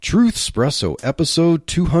Truth Espresso, episode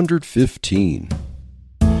 215.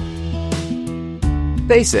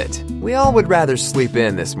 Face it, we all would rather sleep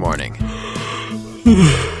in this morning.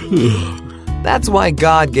 That's why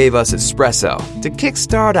God gave us espresso, to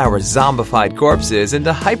kickstart our zombified corpses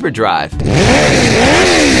into hyperdrive.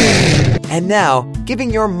 And now, giving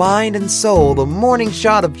your mind and soul the morning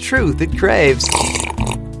shot of truth it craves.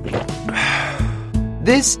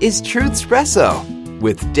 This is Truth Espresso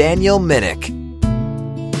with Daniel Minnick.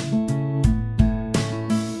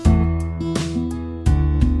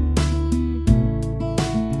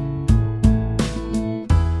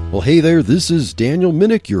 Well, hey there, this is Daniel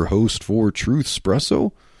Minnick, your host for Truth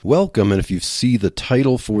Espresso. Welcome, and if you see the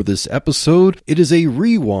title for this episode, it is a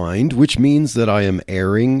rewind, which means that I am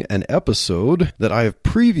airing an episode that I have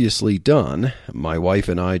previously done. My wife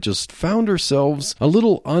and I just found ourselves a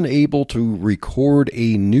little unable to record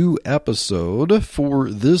a new episode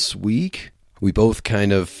for this week. We both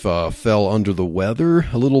kind of fell under the weather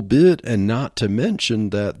a little bit, and not to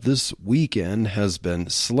mention that this weekend has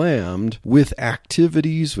been slammed with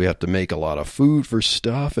activities. We have to make a lot of food for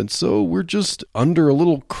stuff, and so we're just under a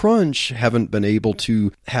little crunch. Haven't been able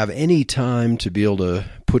to have any time to be able to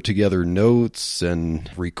put together notes and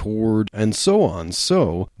record and so on.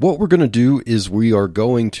 So what we're going to do is we are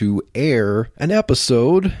going to air an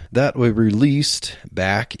episode that we released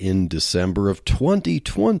back in December of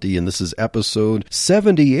 2020, and this is episode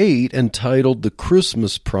 78, entitled The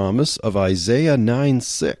Christmas Promise of Isaiah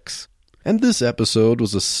 9:6. And this episode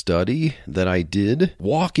was a study that I did,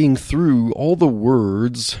 walking through all the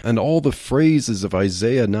words and all the phrases of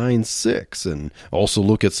Isaiah 9:6, and also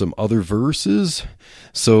look at some other verses.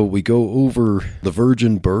 So we go over the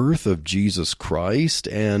virgin birth of Jesus Christ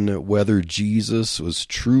and whether Jesus was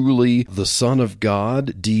truly the Son of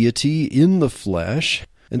God, deity in the flesh.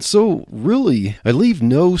 And so, really, I leave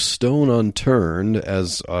no stone unturned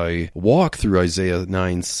as I walk through Isaiah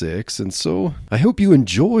 9:6, and so I hope you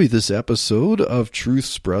enjoy this episode of Truth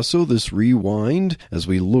Espresso, this rewind, as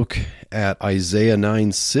we look at Isaiah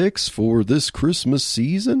 9:6 for this Christmas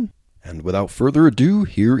season. And without further ado,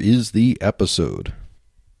 here is the episode.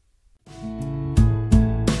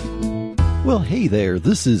 Well, hey there,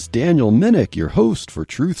 this is Daniel Minnick, your host for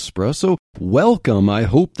Truth Espresso. Welcome. I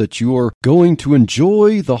hope that you're going to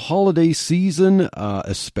enjoy the holiday season,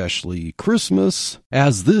 especially Christmas,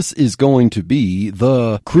 as this is going to be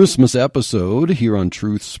the Christmas episode here on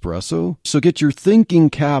Truth Espresso. So get your thinking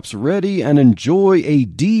caps ready and enjoy a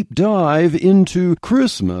deep dive into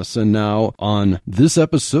Christmas. And now on this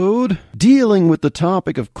episode, dealing with the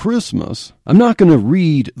topic of Christmas, I'm not going to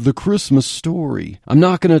read the Christmas story. I'm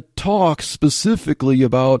not going to talk specifically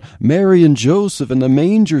about Mary and Joseph and the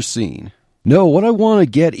manger scene. No, what I want to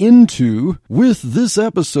get into with this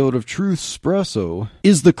episode of Truth Espresso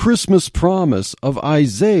is the Christmas promise of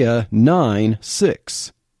Isaiah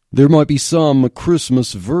 9:6. There might be some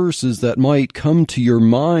Christmas verses that might come to your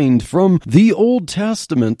mind from the Old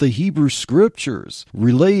Testament, the Hebrew Scriptures,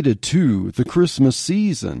 related to the Christmas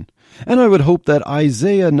season. And I would hope that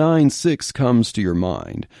Isaiah 9:6 comes to your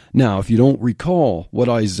mind. Now, if you don't recall what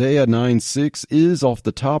Isaiah 9:6 is off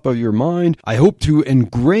the top of your mind, I hope to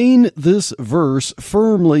ingrain this verse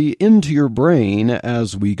firmly into your brain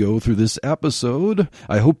as we go through this episode.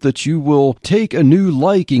 I hope that you will take a new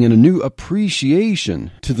liking and a new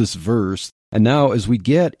appreciation to this verse. And now, as we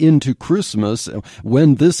get into Christmas,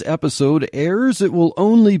 when this episode airs, it will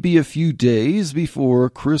only be a few days before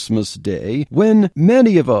Christmas Day, when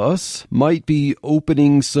many of us might be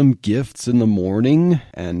opening some gifts in the morning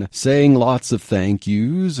and saying lots of thank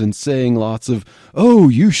yous and saying lots of, "Oh,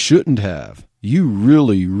 you shouldn't have. You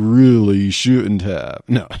really, really shouldn't have."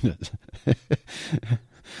 No.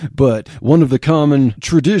 But one of the common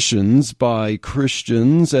traditions by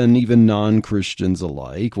Christians and even non-Christians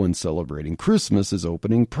alike when celebrating Christmas is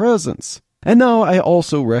opening presents. And now I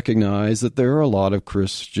also recognize that there are a lot of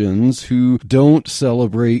Christians who don't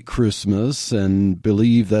celebrate Christmas and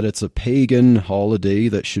believe that it's a pagan holiday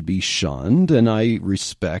that should be shunned, and I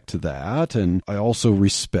respect that, and I also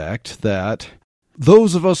respect that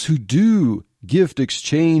those of us who do gift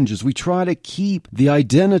exchanges, we try to keep the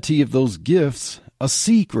identity of those gifts a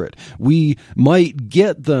secret. We might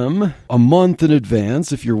get them a month in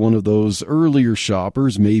advance if you're one of those earlier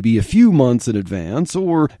shoppers, maybe a few months in advance,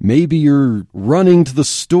 or maybe you're running to the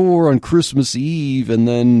store on Christmas Eve and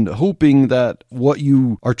then hoping that what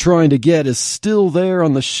you are trying to get is still there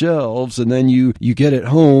on the shelves, and then you get it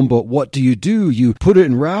home, but what do? You put it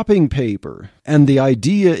in wrapping paper. And the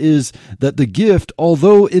idea is that the gift,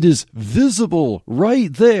 although it is visible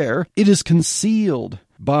right there, it is concealed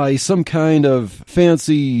by some kind of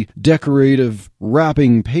fancy decorative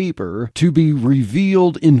wrapping paper to be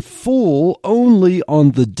revealed in full only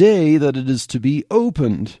on the day that it is to be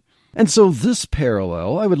opened. And so this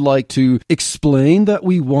parallel, I would like to explain that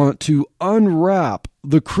we want to unwrap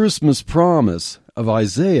the Christmas promise of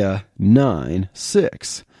Isaiah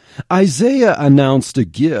 9:6. Isaiah announced a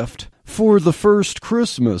gift for the first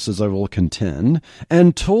Christmas, as I will contend,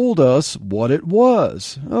 and told us what it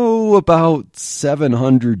was. About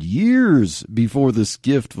 700 years before this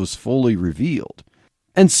gift was fully revealed.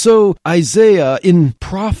 And so Isaiah, in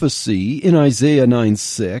prophecy, in Isaiah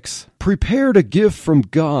 9:6, prepared a gift from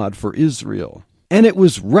God for Israel. And it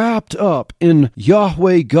was wrapped up in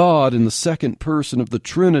Yahweh God in the second person of the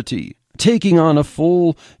Trinity, taking on a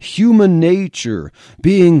full human nature,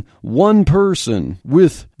 being one person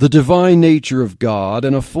with the divine nature of God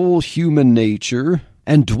and a full human nature,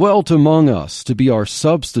 and dwelt among us to be our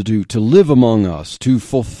substitute, to live among us, to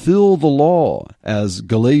fulfill the law, as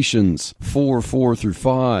Galatians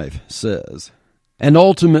 4:4-5 says, and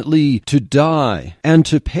ultimately to die and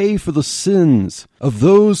to pay for the sins of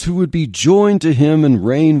those who would be joined to him and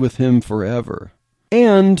reign with him forever.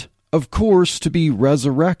 And of course, to be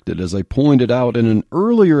resurrected, as I pointed out in an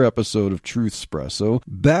earlier episode of Truth Espresso,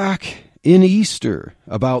 back in Easter,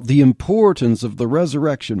 about the importance of the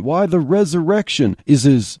resurrection, why the resurrection is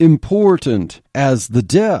as important as the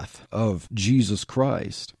death of Jesus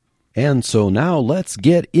Christ. And so now let's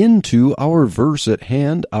get into our verse at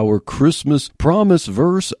hand, our Christmas promise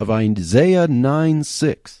verse of Isaiah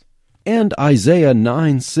 9:6. And Isaiah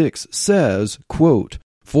 9:6 says, quote,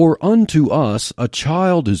 "For unto us a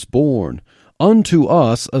child is born, unto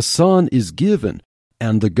us a son is given,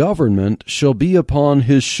 and the government shall be upon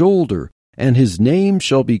his shoulder, and his name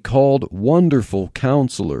shall be called Wonderful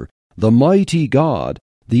Counselor, the Mighty God,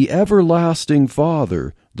 the Everlasting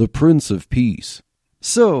Father, the Prince of Peace."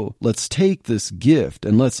 So let's take this gift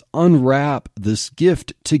and let's unwrap this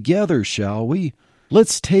gift together, shall we?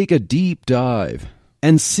 Let's take a deep dive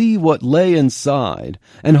and see what lay inside,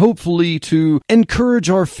 and hopefully to encourage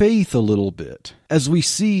our faith a little bit as we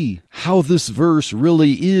see how this verse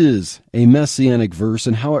really is a messianic verse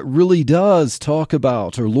and how it really does talk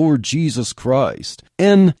about our Lord Jesus Christ.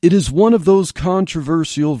 And it is one of those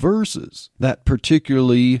controversial verses that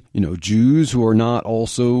particularly, Jews who are not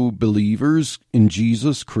also believers in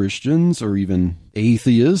Jesus, Christians, or even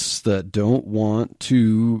atheists that don't want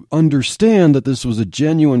to understand that this was a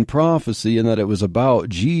genuine prophecy and that it was about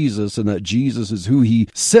Jesus and that Jesus is who he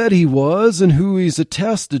said he was and who he's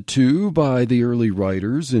attested to by the early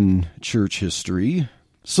writers in church history.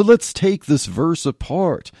 So let's take this verse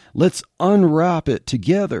apart. Let's unwrap it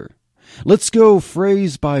together. Let's go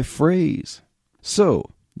phrase by phrase. So,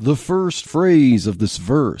 the first phrase of this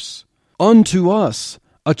verse, "Unto us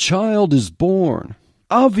a child is born."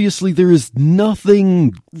 Obviously, there is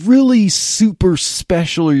nothing really super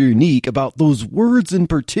special or unique about those words in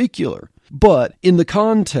particular. But in the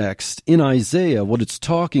context in Isaiah, what it's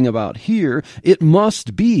talking about here, it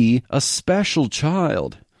must be a special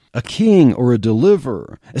child, a king or a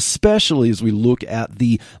deliverer, especially as we look at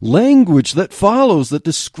the language that follows that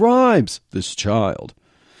describes this child.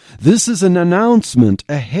 This is an announcement,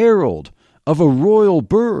 a herald of a royal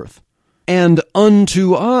birth. And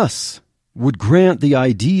unto us would grant the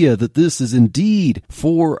idea that this is indeed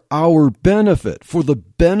for our benefit, for the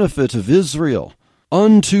benefit of Israel.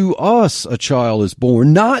 Unto us a child is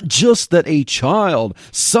born, not just that a child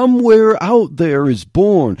somewhere out there is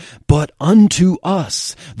born, but unto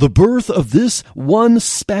us. The birth of this one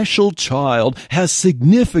special child has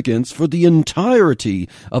significance for the entirety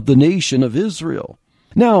of the nation of Israel.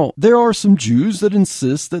 Now, there are some Jews that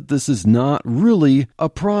insist that this is not really a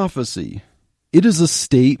prophecy. It is a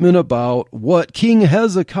statement about what King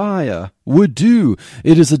Hezekiah would do.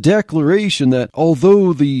 It is a declaration that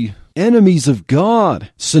although the enemies of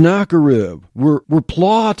God, Sennacherib, were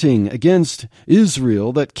plotting against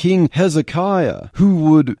Israel, that King Hezekiah, who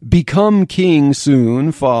would become king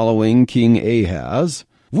soon following King Ahaz,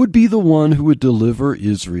 would be the one who would deliver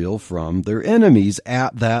Israel from their enemies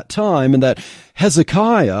at that time, and that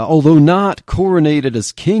Hezekiah, although not coronated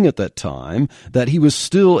as king at that time, that he was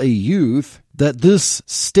still a youth, that this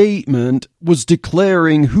statement was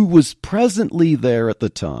declaring who was presently there at the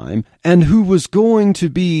time and who was going to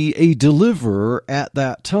be a deliverer at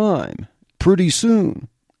that time, pretty soon.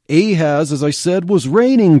 Ahaz, as I said, was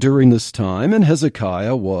reigning during this time, and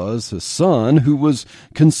Hezekiah was his son, who was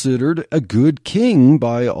considered a good king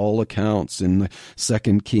by all accounts in the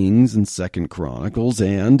 2 Kings and 2 Chronicles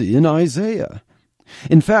and in Isaiah.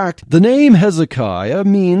 In fact, the name Hezekiah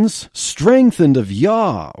means strengthened of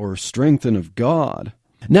Yah, or strengthened of God.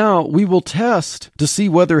 Now, we will test to see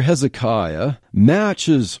whether Hezekiah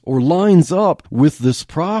matches or lines up with this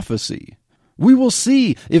prophecy. We will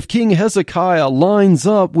see if King Hezekiah lines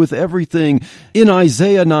up with everything in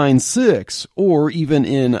Isaiah 9:6, or even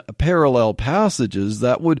in parallel passages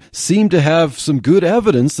that would seem to have some good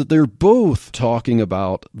evidence that they're both talking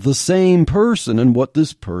about the same person and what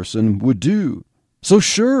this person would do. So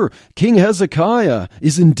sure, King Hezekiah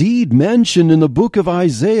is indeed mentioned in the book of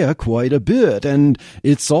Isaiah quite a bit, and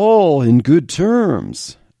it's all in good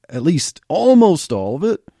terms, at least almost all of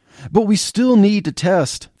it. But we still need to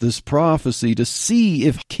test this prophecy to see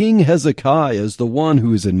if King Hezekiah is the one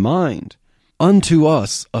who is in mind. Unto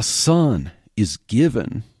us a son is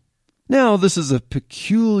given. Now, this is a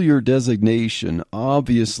peculiar designation.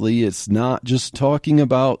 Obviously, it's not just talking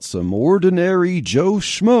about some ordinary Joe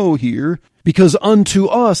Schmo here, because unto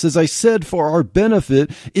us, as I said, for our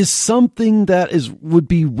benefit, is something that would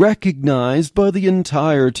be recognized by the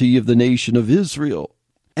entirety of the nation of Israel.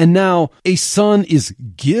 And now a son is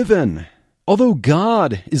given. Although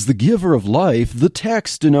God is the giver of life, the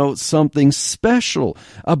text denotes something special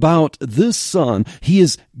about this son. He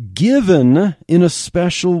is given in a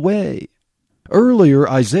special way. Earlier,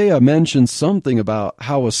 Isaiah mentioned something about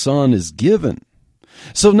how a son is given.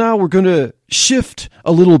 So now we're going to shift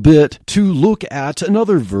a little bit to look at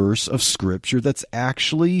another verse of Scripture that's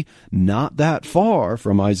actually not that far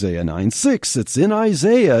from Isaiah 9:6. It's in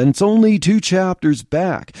Isaiah, and it's only 2 chapters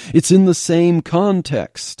back. It's in the same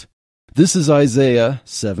context. This is Isaiah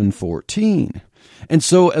 7:14. And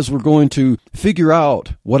so as we're going to figure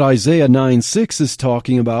out what Isaiah 9:6 is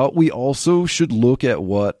talking about, we also should look at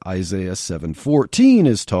what Isaiah 7:14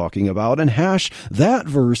 is talking about and hash that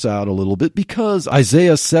verse out a little bit, because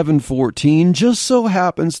Isaiah 7:14 just so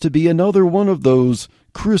happens to be another one of those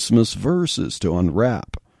Christmas verses to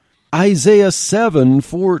unwrap. Isaiah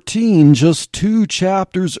 7:14, just 2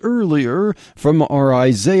 chapters earlier from our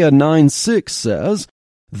Isaiah 9:6 says,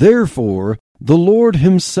 "Therefore, the Lord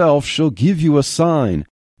himself shall give you a sign.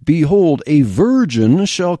 Behold, a virgin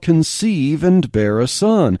shall conceive and bear a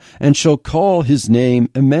son, and shall call his name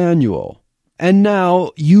Emmanuel." And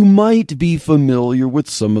now you might be familiar with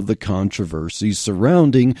some of the controversies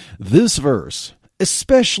surrounding this verse,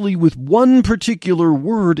 especially with one particular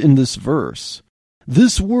word in this verse.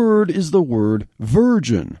 This word is the word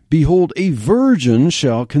virgin. Behold, a virgin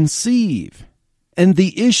shall conceive. And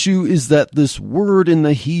the issue is that this word in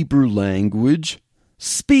the Hebrew language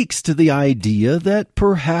speaks to the idea that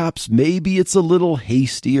perhaps maybe it's a little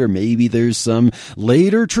hasty, or maybe there's some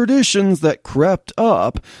later traditions that crept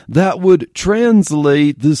up that would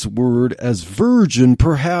translate this word as virgin.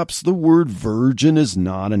 Perhaps the word virgin is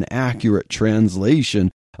not an accurate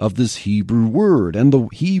translation of this Hebrew word, and the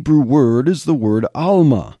Hebrew word is the word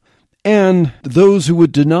Alma. And those who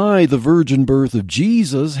would deny the virgin birth of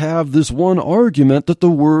Jesus have this one argument that the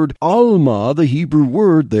word Alma, the Hebrew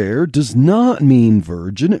word there, does not mean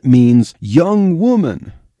virgin, it means young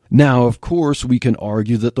woman. Now, of course, we can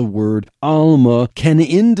argue that the word Alma can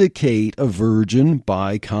indicate a virgin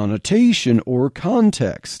by connotation or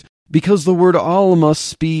context, because the word Alma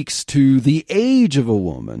speaks to the age of a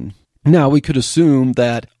woman. Now, we could assume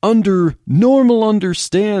that under normal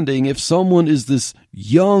understanding, if someone is this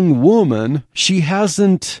young woman, she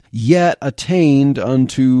hasn't yet attained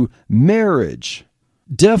unto marriage.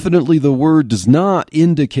 Definitely the word does not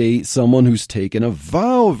indicate someone who's taken a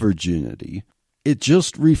vow of virginity. It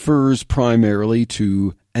just refers primarily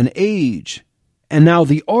to an age. And now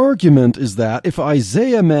the argument is that if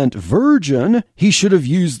Isaiah meant virgin, he should have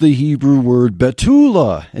used the Hebrew word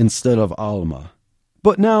Betula instead of Alma.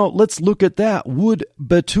 But now let's look at that. Would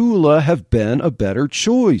Betula have been a better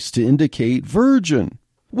choice to indicate virgin?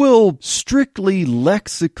 Well, strictly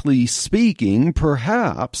lexically speaking,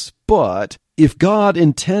 perhaps, but if God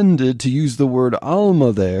intended to use the word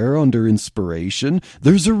Alma there under inspiration,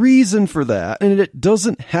 there's a reason for that, and it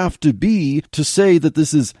doesn't have to be to say that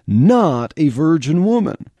this is not a virgin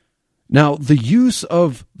woman. Now, the use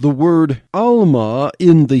of the word Alma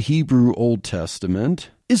in the Hebrew Old Testament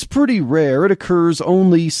is pretty rare. It occurs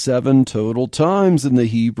only 7 total times in the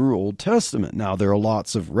Hebrew Old Testament. Now, there are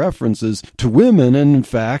lots of references to women, and in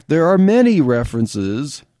fact, there are many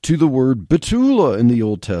references to the word Betula in the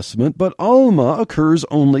Old Testament, but Alma occurs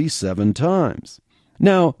only 7 times.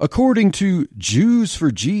 Now, according to Jews for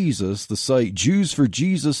Jesus, the site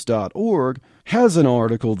jewsforjesus.org has an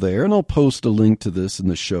article there, and I'll post a link to this in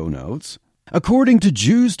the show notes. According to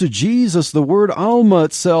Jews to Jesus, the word Alma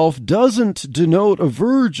itself doesn't denote a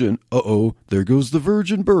virgin. Uh-oh, there goes the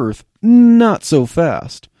virgin birth. Not so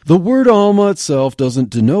fast. The word Alma itself doesn't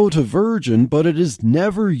denote a virgin, but it is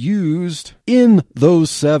never used in those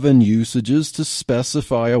 7 usages to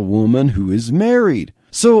specify a woman who is married.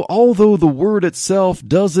 So although the word itself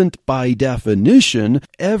doesn't, by definition,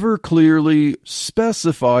 ever clearly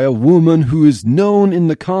specify a woman who is known in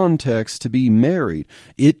the context to be married,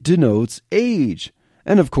 it denotes age.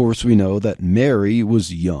 And of course we know that Mary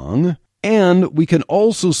was young. And we can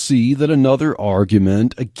also see that another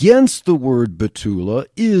argument against the word Betula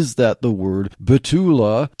is that the word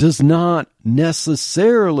Betula does not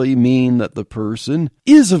necessarily mean that the person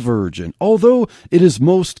is a virgin, although it is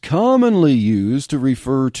most commonly used to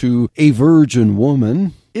refer to a virgin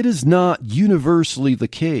woman. It is not universally the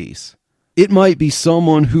case. It might be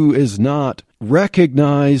someone who is not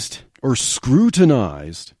recognized or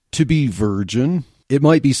scrutinized to be virgin. It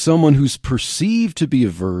might be someone who's perceived to be a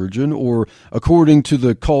virgin, or according to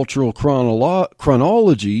the cultural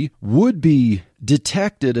chronology, would be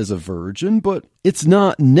detected as a virgin, but it's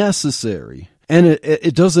not necessary. And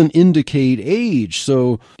it doesn't indicate age.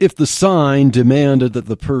 So if the sign demanded that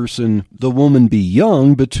the woman be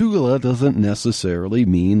young, Betula doesn't necessarily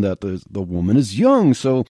mean that the woman is young.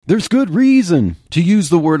 So there's good reason to use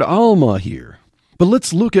the word Alma here. But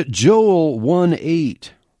let's look at Joel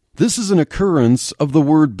 1:8. This is an occurrence of the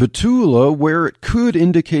word Betula where it could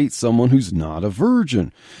indicate someone who's not a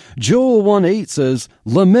virgin. Joel 1:8 says,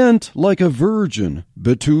 "Lament like a virgin,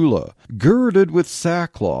 Betula, girded with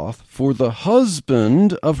sackcloth for the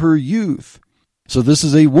husband of her youth." So this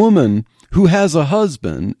is a woman who has a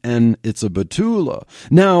husband, and it's a Betula.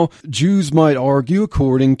 Now, Jews might argue,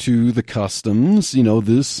 according to the customs,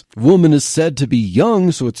 this woman is said to be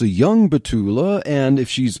young, so it's a young Betula, and if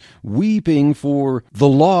she's weeping for the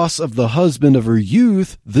loss of the husband of her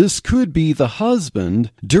youth, this could be the husband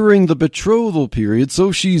during the betrothal period,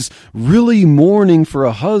 so she's really mourning for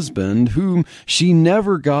a husband whom she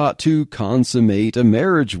never got to consummate a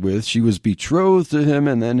marriage with. She was betrothed to him,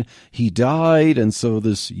 and then he died, and so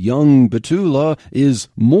this young Betula is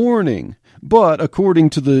mourning. But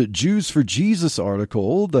according to the Jews for Jesus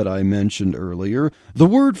article that I mentioned earlier, the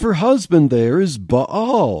word for husband there is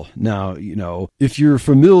Baal. Now, if you're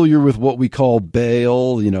familiar with what we call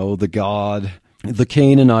Baal, the god, the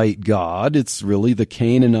Canaanite god, it's really the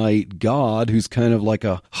Canaanite god who's kind of like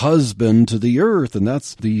a husband to the earth, and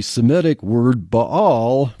that's the Semitic word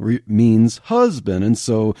Baal means husband. And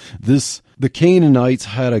so the Canaanites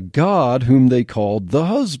had a god whom they called the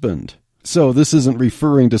husband. So this isn't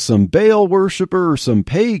referring to some Baal worshiper or some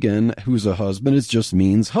pagan who's a husband, it just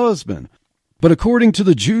means husband. But according to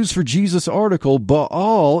the Jews for Jesus article,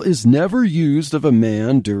 Baal is never used of a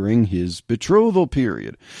man during his betrothal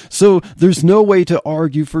period. So there's no way to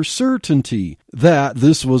argue for certainty that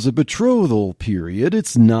this was a betrothal period.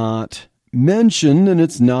 It's not mentioned, and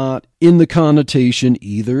it's not in the connotation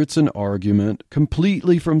either. It's an argument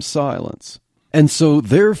completely from silence. And so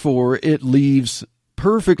therefore it leaves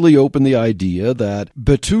perfectly open the idea that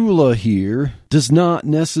Betula here does not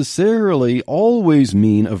necessarily always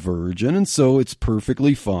mean a virgin, and so it's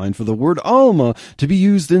perfectly fine for the word Alma to be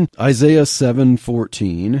used in Isaiah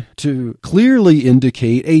 7:14 to clearly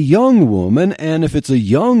indicate a young woman, and if it's a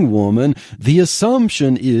young woman, the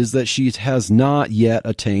assumption is that she has not yet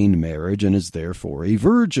attained marriage and is therefore a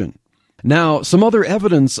virgin. Now, some other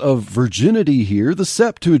evidence of virginity here, the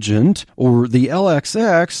Septuagint, or the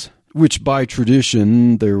LXX, which by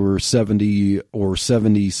tradition there were 70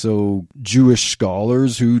 so Jewish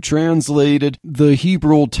scholars who translated the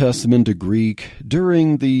Hebrew Old Testament to Greek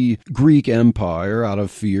during the Greek Empire out of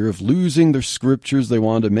fear of losing their scriptures. They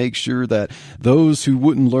wanted to make sure that those who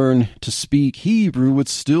wouldn't learn to speak Hebrew would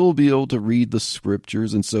still be able to read the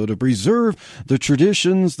scriptures, and so to preserve the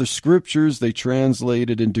traditions, the scriptures, they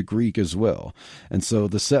translated into Greek as well. And so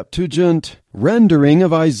the Septuagint rendering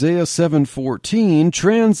of Isaiah 7:14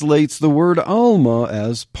 translates the word Alma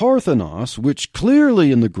as Parthenos, which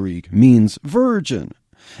clearly in the Greek means virgin.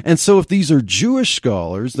 And so if these are Jewish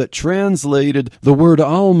scholars that translated the word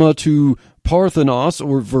Alma to Parthenos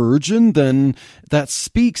or virgin, then that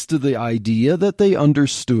speaks to the idea that they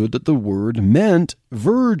understood that the word meant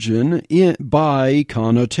virgin by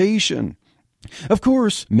connotation. Of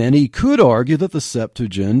course, many could argue that the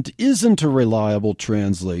Septuagint isn't a reliable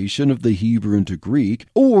translation of the Hebrew into Greek,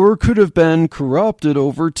 or could have been corrupted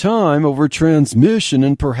over time, over transmission,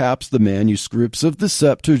 and perhaps the manuscripts of the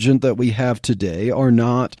Septuagint that we have today are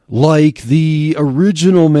not like the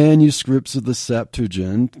original manuscripts of the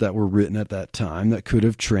Septuagint that were written at that time that could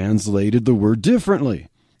have translated the word differently.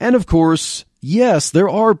 And of course, yes, there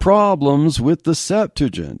are problems with the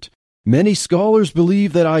Septuagint. Many scholars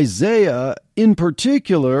believe that Isaiah, in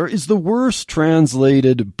particular, is the worst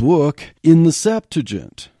translated book in the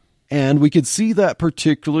Septuagint. And we could see that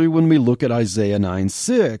particularly when we look at Isaiah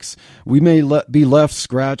 9:6. We may be left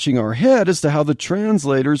scratching our head as to how the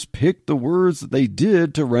translators picked the words that they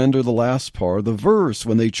did to render the last part of the verse.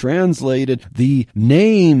 When they translated the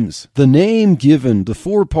names, the name given, the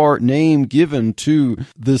four-part name given to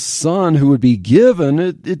the son who would be given,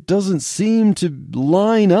 it doesn't seem to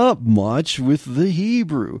line up much with the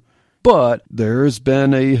Hebrew. But there's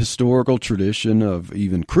been a historical tradition of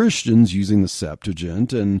even Christians using the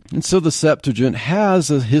Septuagint, and so the Septuagint has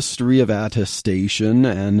a history of attestation,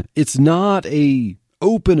 and it's not a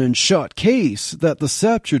open and shut case that the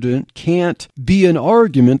Septuagint can't be an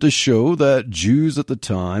argument to show that Jews at the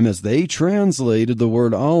time, as they translated the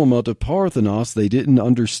word Alma to Parthenos, they didn't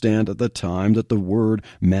understand at the time that the word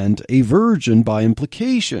meant a virgin by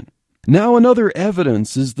implication. Now another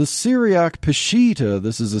evidence is the Syriac Peshitta.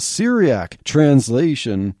 This is a Syriac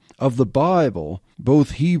translation of the Bible,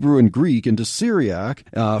 both Hebrew and Greek, into Syriac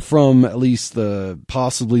from at least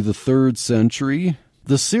possibly the 3rd century.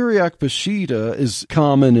 The Syriac Peshitta is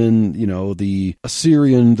common in, the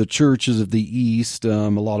Assyrian, the churches of the East. A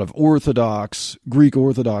lot of Greek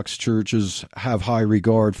Orthodox churches have high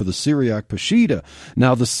regard for the Syriac Peshitta.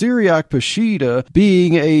 Now, the Syriac Peshitta,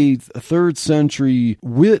 being a 3rd century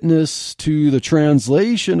witness to the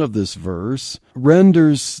translation of this verse,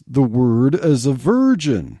 renders the word as a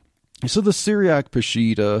virgin. So the Syriac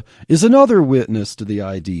Peshitta is another witness to the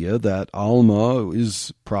idea that Alma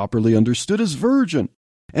is properly understood as virgin.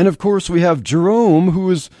 And of course we have Jerome, who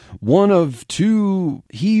is one of 2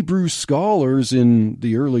 Hebrew scholars in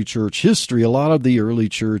the early church history. A lot of the early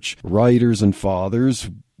church writers and fathers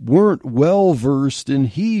weren't well versed in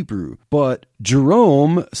Hebrew, but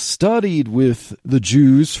Jerome studied with the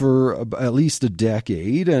Jews for at least a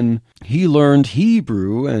decade, and he learned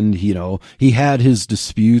Hebrew, and he had his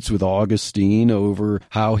disputes with Augustine over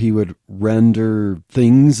how he would render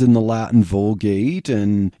things in the Latin Vulgate,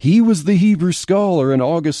 and he was the Hebrew scholar and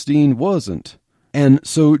Augustine wasn't. And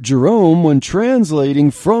so Jerome, when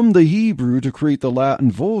translating from the Hebrew to create the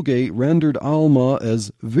Latin Vulgate, rendered Alma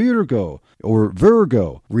as Virgo, or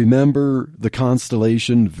Virgo. Remember the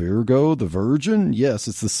constellation Virgo, the Virgin? Yes,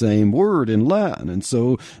 it's the same word in Latin. And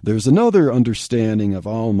so there's another understanding of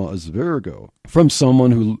Alma as Virgo from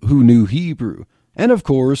someone who knew Hebrew. And of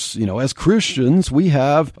course, as Christians, we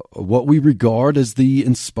have what we regard as the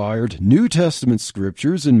inspired New Testament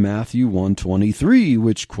scriptures in Matthew 1:23,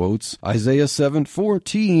 which quotes Isaiah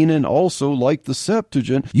 7:14, and also, like the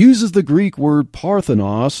Septuagint, uses the Greek word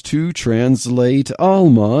Parthenos to translate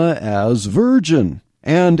Alma as virgin.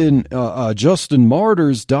 And in Justin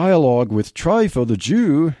Martyr's dialogue with Trypho the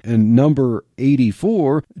Jew, in number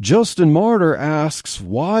 84, Justin Martyr asks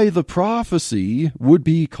why the prophecy would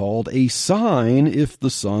be called a sign if the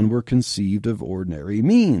son were conceived of ordinary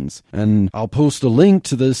means. And I'll post a link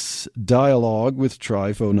to this dialogue with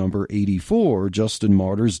Trypho number 84, Justin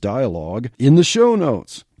Martyr's dialogue, in the show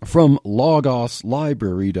notes from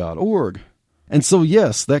logoslibrary.org. And so,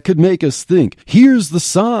 yes, that could make us think, here's the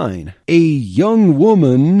sign. A young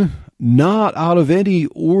woman, not out of any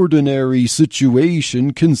ordinary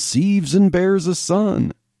situation, conceives and bears a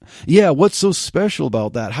son. Yeah, what's so special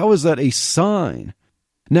about that? How is that a sign?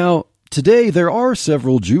 Now, today there are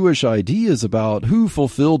several Jewish ideas about who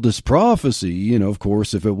fulfilled this prophecy. Of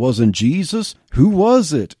course, if it wasn't Jesus, who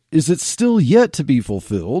was it? Is it still yet to be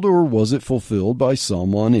fulfilled, or was it fulfilled by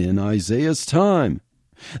someone in Isaiah's time?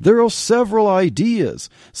 There are several ideas.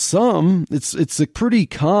 Some, it's a pretty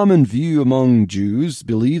common view among Jews,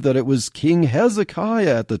 believe that it was King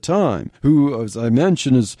Hezekiah at the time, who, as I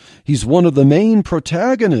mentioned, he's one of the main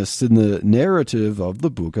protagonists in the narrative of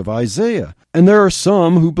the book of Isaiah. And there are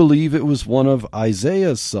some who believe it was one of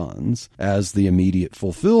Isaiah's sons as the immediate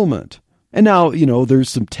fulfillment. And now, there's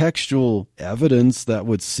some textual evidence that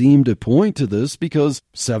would seem to point to this, because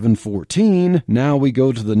 7:14, now we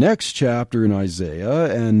go to the next chapter in Isaiah,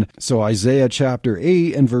 and so Isaiah chapter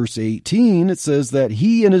 8 and verse 18, it says that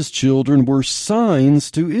he and his children were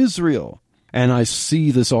signs to Israel. And I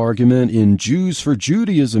see this argument in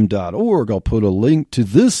JewsForJudaism.org. I'll put a link to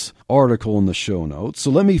this article in the show notes.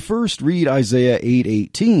 So let me first read Isaiah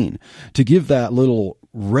 8:18 to give that little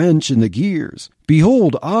wrench in the gears.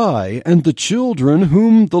 Behold, I and the children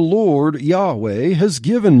whom the Lord Yahweh has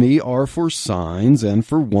given me are for signs and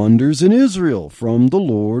for wonders in Israel, from the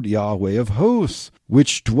Lord Yahweh of hosts,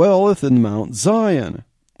 which dwelleth in Mount Zion.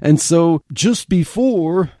 And so just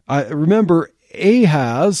before, I remember King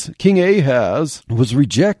Ahaz was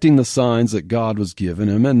rejecting the signs that God was giving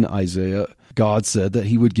him, and Isaiah God said that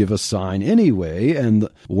he would give a sign anyway, and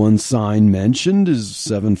one sign mentioned is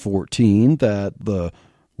 7:14, that the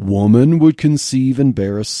woman would conceive and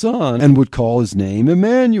bear a son and would call his name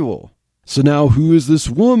Emmanuel. So now who is this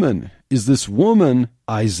woman? Is this woman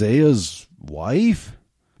Isaiah's wife?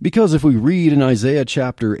 Because if we read in Isaiah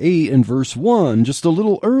chapter 8 and verse 1, just a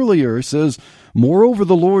little earlier, it says, "Moreover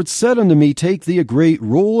the Lord said unto me, Take thee a great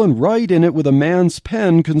roll and write in it with a man's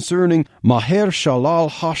pen concerning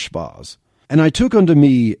Maher-shalal-Hashbaz. And I took unto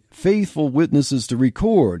me faithful witnesses to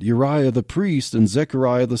record, Uriah the priest and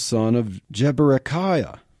Zechariah the son of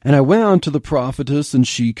Jeberechiah. And I went unto the prophetess, and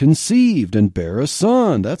she conceived, and bare a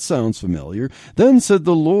son." That sounds familiar. "Then said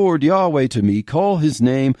the Lord Yahweh to me, Call his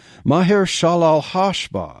name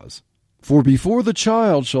Maher-shalal-Hashbaz. For before the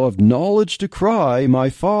child shall have knowledge to cry, My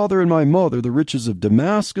father and my mother, the riches of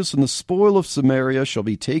Damascus and the spoil of Samaria shall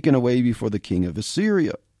be taken away before the king of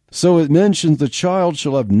Assyria." So it mentions the child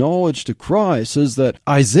shall have knowledge to cry. It says that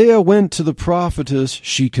Isaiah went to the prophetess,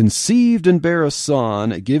 she conceived and bare a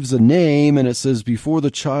son. It gives a name, and it says, before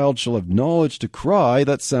the child shall have knowledge to cry.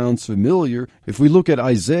 That sounds familiar. If we look at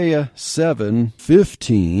Isaiah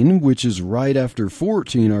 7:15, which is right after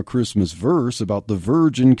 14, our Christmas verse, about the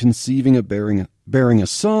virgin conceiving and bearing a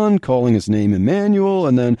son, calling his name Emmanuel,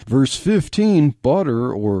 and then verse 15,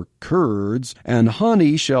 butter or curds and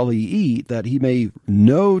honey shall he eat, that he may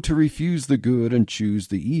know to refuse the good and choose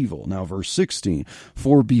the evil. Now verse 16,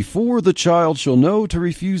 for before the child shall know to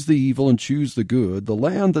refuse the evil and choose the good, the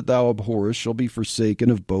land that thou abhorrest shall be forsaken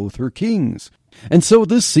of both her kings. And so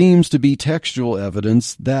this seems to be textual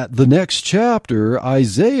evidence that the next chapter,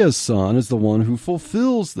 Isaiah's son, is the one who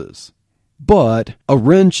fulfills this. But a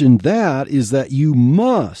wrench in that is that you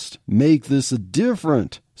must make this a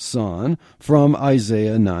different son from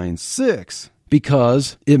Isaiah 9:6,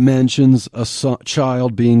 because it mentions a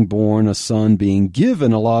child being born, a son being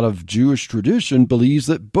given. A lot of Jewish tradition believes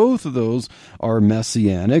that both of those are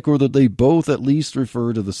messianic, or that they both at least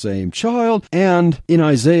refer to the same child. And in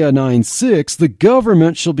Isaiah 9:6, the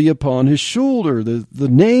government shall be upon his shoulder. The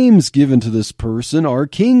names given to this person are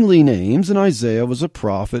kingly names, and Isaiah was a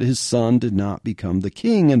prophet. His son did not become the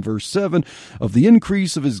king. In verse 7, of the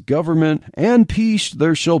increase of his government and peace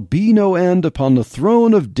there shall be no end upon the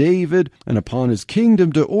throne of David and upon his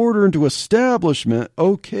kingdom, to order and to establishment.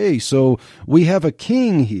 Okay, so we have a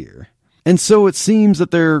king here. And so it seems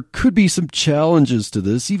that there could be some challenges to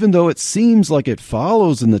this, even though it seems like it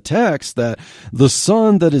follows in the text that the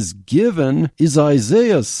son that is given is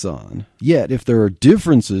Isaiah's son. Yet, if there are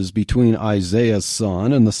differences between Isaiah's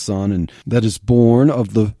son and the son that is born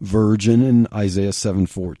of the virgin in Isaiah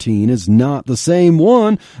 7:14 is not the same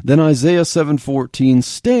one, then Isaiah 7:14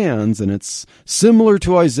 stands, and it's similar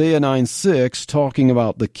to Isaiah 9:6, talking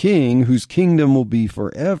about the king whose kingdom will be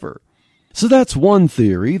forever. So that's one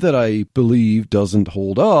theory that I believe doesn't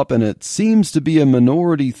hold up, and it seems to be a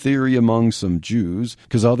minority theory among some Jews,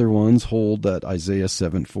 because other ones hold that Isaiah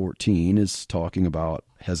 7:14 is talking about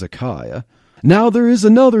Hezekiah. Now there is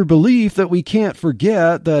another belief that we can't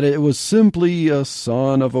forget, that it was simply a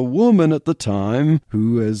son of a woman at the time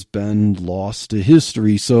who has been lost to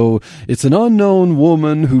history. So it's an unknown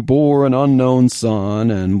woman who bore an unknown son,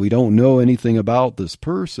 and we don't know anything about this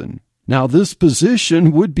person. Now, this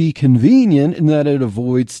position would be convenient in that it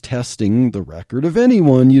avoids testing the record of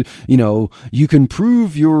anyone. You can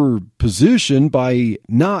prove your position by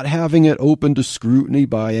not having it open to scrutiny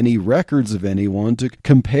by any records of anyone to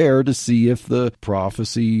compare to see if the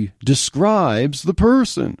prophecy describes the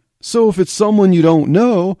person. So if it's someone you don't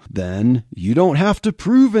know, then you don't have to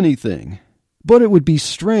prove anything. But it would be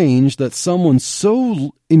strange that someone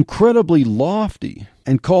so incredibly lofty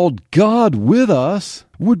and called God with us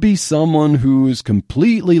would be someone who is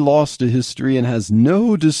completely lost to history and has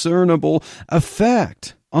no discernible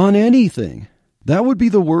effect on anything. That would be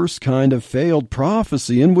the worst kind of failed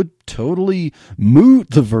prophecy and would totally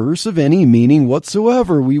moot the verse of any meaning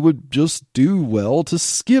whatsoever. We would just do well to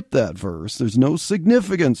skip that verse. There's no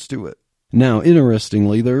significance to it. Now,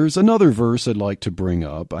 interestingly, there's another verse I'd like to bring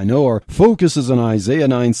up. I know our focus is on Isaiah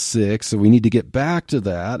 9:6, so we need to get back to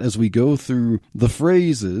that as we go through the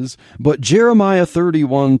phrases. But Jeremiah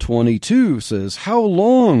 31:22 says, How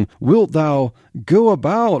long wilt thou go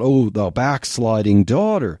about, O thou backsliding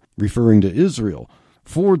daughter? Referring to Israel.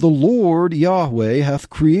 For the Lord Yahweh hath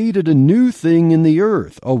created a new thing in the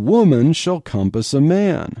earth. A woman shall compass a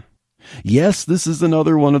man. Yes, this is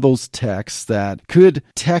another one of those texts that could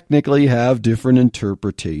technically have different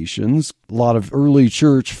interpretations. A lot of early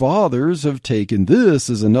church fathers have taken this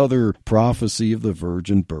as another prophecy of the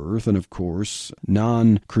virgin birth, and of course,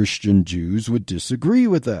 non-Christian Jews would disagree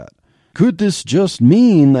with that. Could this just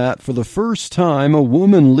mean that for the first time a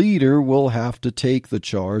woman leader will have to take the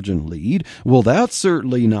charge and lead? Well, that's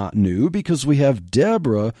certainly not new because we have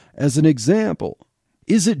Deborah as an example.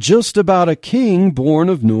 Is it just about a king born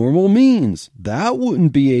of normal means? That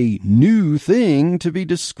wouldn't be a new thing to be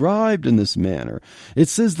described in this manner. It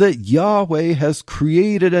says that Yahweh has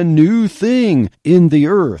created a new thing in the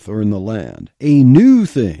earth or in the land. A new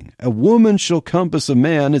thing. A woman shall compass a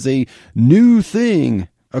man is a new thing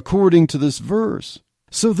according to this verse.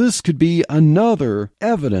 So this could be another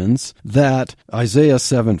evidence that Isaiah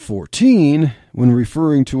 7:14, when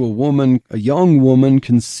referring to a young woman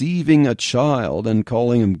conceiving a child and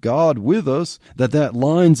calling him God with us, that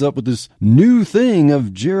lines up with this new thing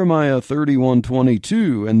of Jeremiah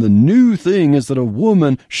 31:22. And the new thing is that a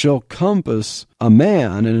woman shall compass a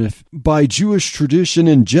man. And if by Jewish tradition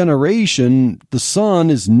and generation, the son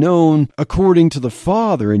is known according to the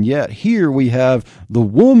father, and yet here we have the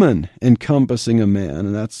woman encompassing a man,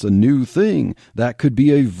 and that's a new thing. That could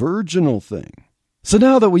be a virginal thing. So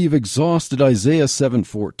now that we've exhausted Isaiah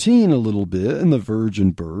 7:14 a little bit and the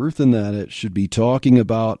virgin birth, and that it should be talking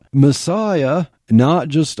about Messiah, not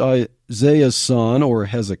just Isaiah's son or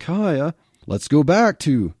Hezekiah, let's go back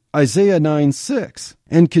to Isaiah 9:6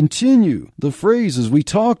 and continue the phrases we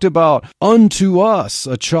talked about. Unto us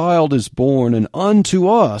a child is born, and unto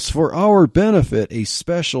us for our benefit a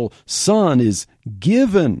special son is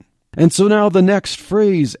given. And so now the next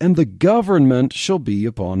phrase, and the government shall be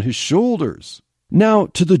upon his shoulders. Now,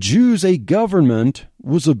 to the Jews, a government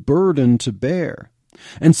was a burden to bear.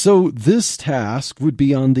 And so this task would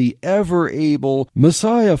be on the ever-able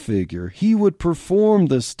Messiah figure. He would perform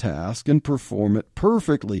this task and perform it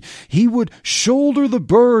perfectly. He would shoulder the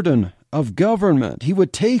burden of government. He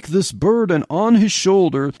would take this burden on his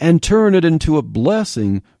shoulder and turn it into a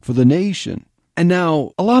blessing for the nation. And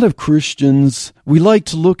now, a lot of Christians, we like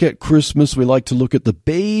to look at Christmas, we like to look at the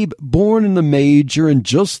babe born in the manger and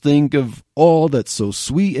just think of all that's so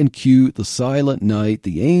sweet and cute, the silent night,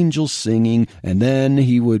 the angels singing, and then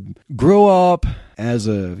he would grow up as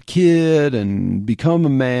a kid and become a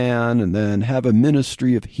man and then have a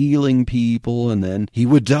ministry of healing people, and then he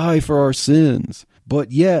would die for our sins.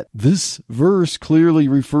 But yet, this verse clearly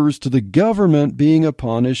refers to the government being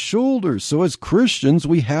upon his shoulders. So as Christians,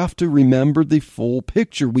 we have to remember the full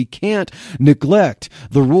picture. We can't neglect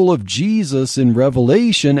the role of Jesus in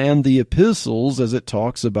Revelation and the epistles as it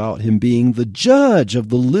talks about him being the judge of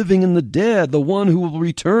the living and the dead, the one who will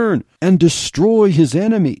return and destroy his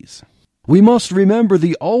enemies. We must remember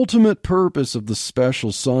the ultimate purpose of the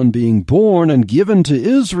special son being born and given to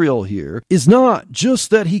Israel here is not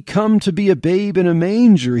just that he come to be a babe in a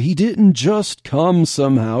manger. He didn't just come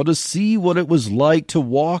somehow to see what it was like to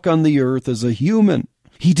walk on the earth as a human.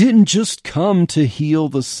 He didn't just come to heal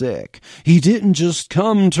the sick. He didn't just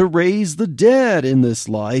come to raise the dead in this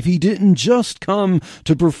life. He didn't just come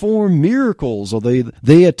to perform miracles, although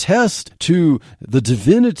they attest to the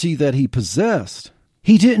divinity that he possessed.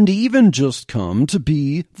 He didn't even just come to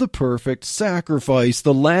be the perfect sacrifice,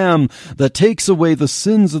 the lamb that takes away the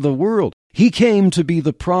sins of the world. He came to be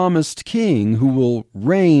the promised king who will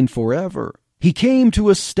reign forever. He came to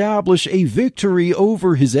establish a victory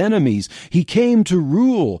over his enemies. He came to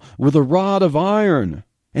rule with a rod of iron.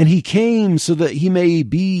 And he came so that he may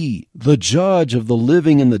be the judge of the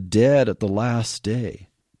living and the dead at the last day.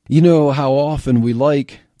 You know how often we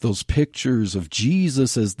like those pictures of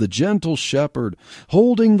Jesus as the gentle shepherd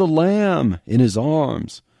holding the lamb in his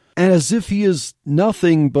arms, and as if he is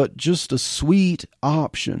nothing but just a sweet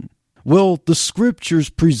option. Well, the scriptures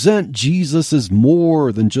present Jesus as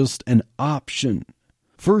more than just an option.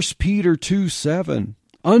 1 Peter 2:7,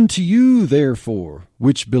 unto you, therefore,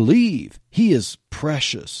 which believe, he is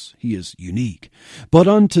precious, he is unique. But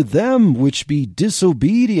unto them which be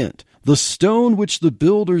disobedient, the stone which the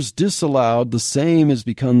builders disallowed, the same is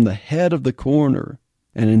become the head of the corner.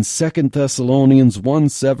 And in 2 Thessalonians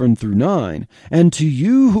 1:7-9, and to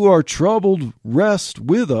you who are troubled, rest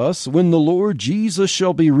with us when the Lord Jesus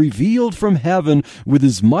shall be revealed from heaven with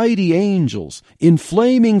his mighty angels, in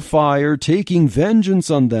flaming fire, taking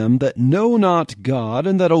vengeance on them that know not God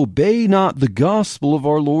and that obey not the gospel of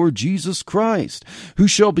our Lord Jesus Christ, who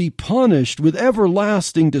shall be punished with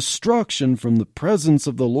everlasting destruction from the presence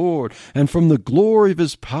of the Lord and from the glory of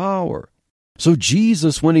his power. So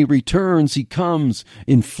Jesus, when he returns, he comes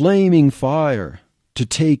in flaming fire to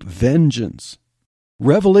take vengeance.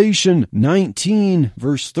 Revelation 19,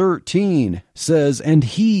 verse 13 says, and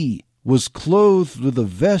he was clothed with a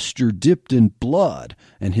vesture dipped in blood,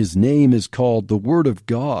 and his name is called the Word of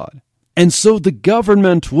God. And so the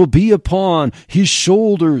government will be upon his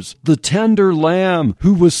shoulders. The tender lamb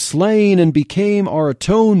who was slain and became our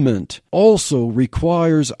atonement also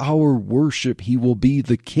requires our worship. He will be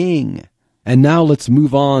the king. And now let's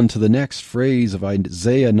move on to the next phrase of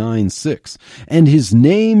Isaiah 9:6. And his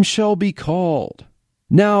name shall be called.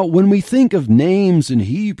 Now, when we think of names in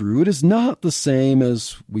Hebrew, it is not the same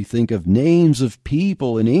as we think of names of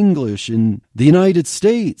people in English in the United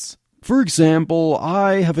States. For example,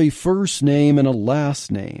 I have a first name and a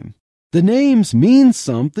last name. The names mean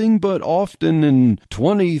something, but often in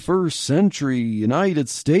 21st century United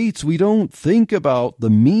States, we don't think about the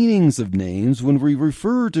meanings of names when we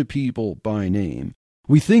refer to people by name.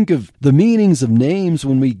 We think of the meanings of names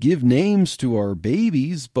when we give names to our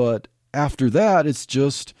babies, but after that, it's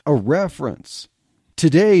just a reference.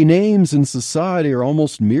 Today, names in society are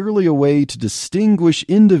almost merely a way to distinguish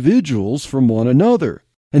individuals from one another.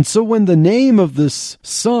 And so when the name of this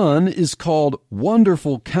Son is called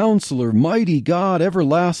Wonderful Counselor, Mighty God,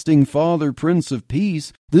 Everlasting Father, Prince of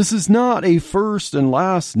Peace, this is not a first and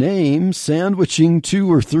last name sandwiching 2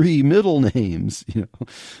 or 3 middle names.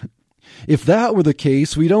 If that were the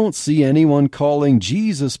case, we don't see anyone calling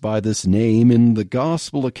Jesus by this name in the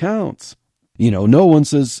gospel accounts. No one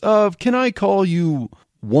says, can I call you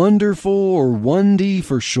Wonderful or Wundy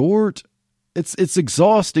for short? It's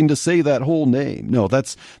exhausting to say that whole name. No,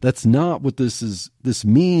 that's not what this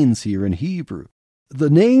means here in Hebrew. The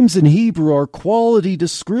names in Hebrew are quality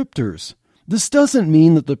descriptors. This doesn't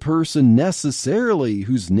mean that the person necessarily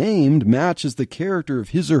who's named matches the character of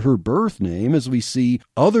his or her birth name, as we see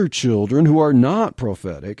other children who are not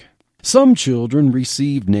prophetic. Some children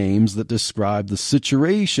receive names that describe the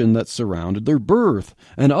situation that surrounded their birth,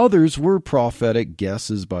 and others were prophetic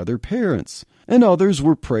guesses by their parents, and others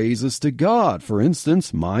were praises to God. For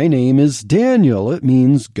instance, my name is Daniel. It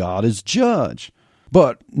means God is judge.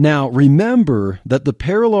 But now remember that the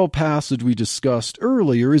parallel passage we discussed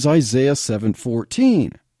earlier is Isaiah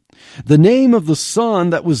 7:14. The name of the Son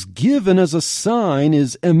that was given as a sign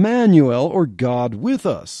is Emmanuel, or God with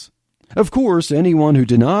us. Of course, anyone who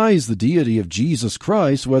denies the deity of Jesus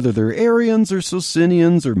Christ, whether they're Arians or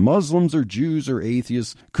Socinians or Muslims or Jews or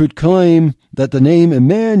atheists, could claim that the name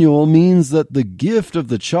Emmanuel means that the gift of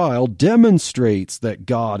the child demonstrates that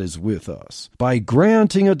God is with us by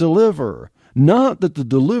granting a deliverer. Not that the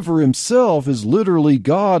deliverer himself is literally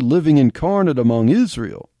God living incarnate among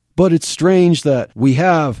Israel. But it's strange that we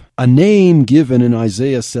have a name given in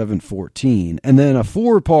Isaiah 7:14 and then a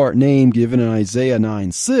 4-part name given in Isaiah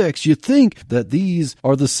 9:6. You think that these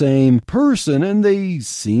are the same person, and they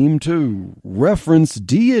seem to reference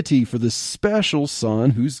deity for the special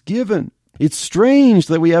Son who's given. It's strange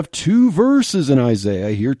that we have 2 verses in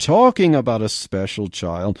Isaiah here talking about a special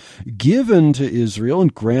child given to Israel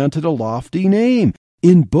and granted a lofty name.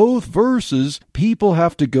 In both verses, people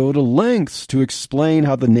have to go to lengths to explain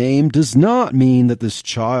how the name does not mean that this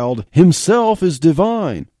child himself is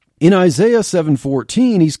divine. In Isaiah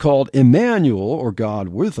 7:14, he's called Emmanuel, or God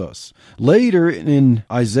with us. Later, in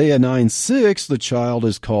Isaiah 9:6, the child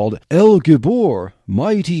is called El Gibor,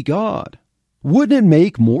 mighty God. Wouldn't it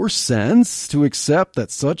make more sense to accept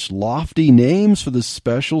that such lofty names for the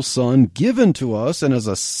special Son given to us and as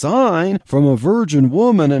a sign from a virgin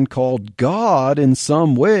woman and called God in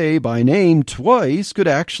some way by name twice could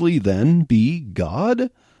actually then be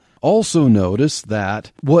God? Also notice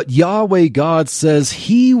that what Yahweh God says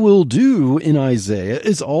he will do in Isaiah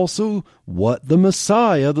is also what the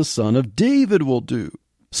Messiah, the son of David, will do.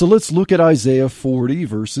 So let's look at Isaiah 40,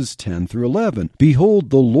 verses 10 through 11.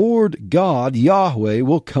 Behold, the Lord God, Yahweh,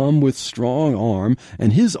 will come with strong arm,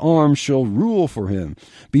 and his arm shall rule for him.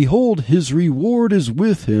 Behold, his reward is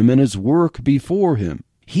with him, and his work before him.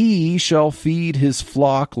 He shall feed his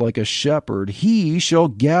flock like a shepherd. He shall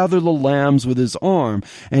gather the lambs with his arm,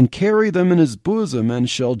 and carry them in his bosom, and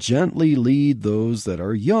shall gently lead those that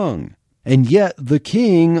are young. And yet the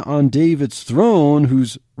king on David's throne,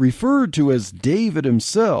 who's referred to as David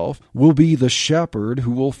himself, will be the shepherd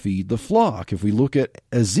who will feed the flock. If we look at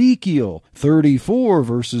Ezekiel 34,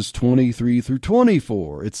 verses 23 through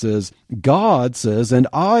 24, it says, God says, and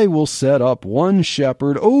I will set up one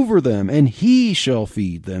shepherd over them, and he shall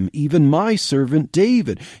feed them, even my servant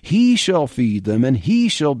David. He shall feed them, and he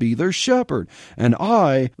shall be their shepherd. And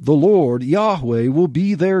I, the Lord Yahweh, will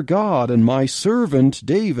be their God, and my servant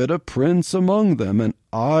David a prince among them, and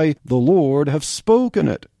I, the Lord, have spoken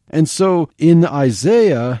it. And so in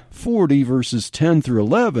Isaiah 40, verses 10 through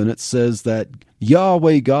 11, it says that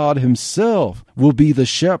Yahweh God himself will be the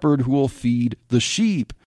shepherd who will feed the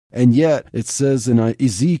sheep. And yet it says in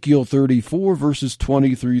Ezekiel 34 verses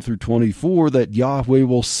 23 through 24 that Yahweh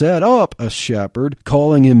will set up a shepherd,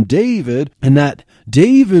 calling him David, and that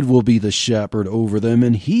David will be the shepherd over them,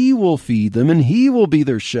 and he will feed them, and he will be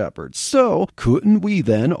their shepherd. So couldn't we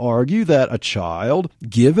then argue that a child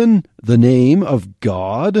given the name of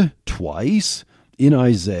God twice in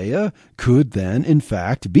Isaiah could then in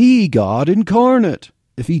fact be God incarnate?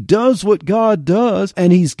 If he does what God does,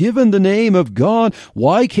 and he's given the name of God,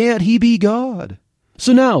 why can't he be God?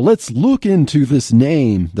 So now let's look into this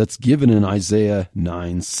name that's given in Isaiah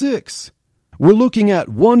 9:6. We're looking at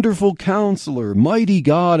Wonderful Counselor, Mighty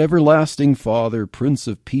God, Everlasting Father, Prince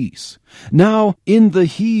of Peace. Now, in the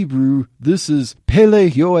Hebrew, this is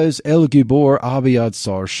Pele Yoez El Gibor Abiad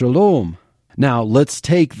Sar Shalom. Now, let's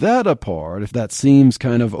take that apart. If that seems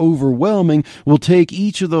kind of overwhelming, we'll take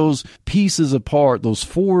each of those pieces apart, those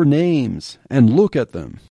four names, and look at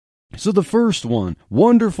them. So the first one,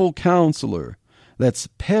 Wonderful Counselor, that's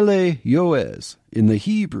Pele Yoez in the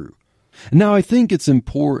Hebrew. Now, I think it's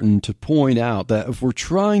important to point out that if we're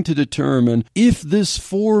trying to determine if this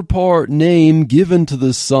four-part name given to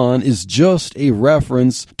the Son is just a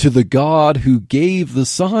reference to the God who gave the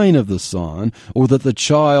sign of the Son, or that the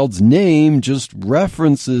child's name just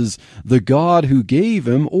references the God who gave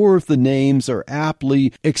him, or if the names are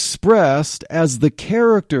aptly expressed as the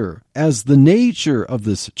character, as the nature of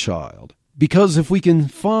this child. Because if we can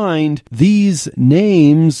find these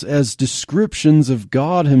names as descriptions of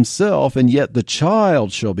God himself, and yet the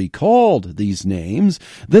child shall be called these names,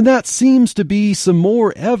 then that seems to be some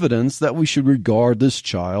more evidence that we should regard this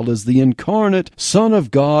child as the incarnate Son of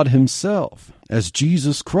God himself, as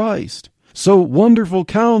Jesus Christ. So, Wonderful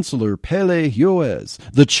Counselor, Pele Yoez,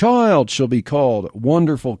 the child shall be called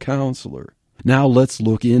Wonderful Counselor. Now let's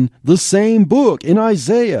look in the same book, in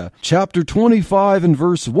Isaiah, chapter 25 and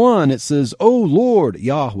verse 1. It says, O Lord,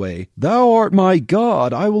 Yahweh, thou art my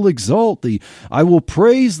God, I will exalt thee. I will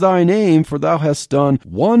praise thy name, for thou hast done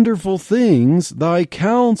wonderful things. Thy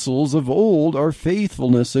counsels of old are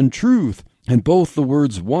faithfulness and truth. And both the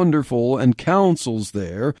words wonderful and counsels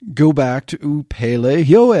there go back to Pele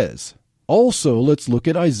Yoez. Also, let's look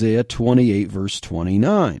at Isaiah 28 verse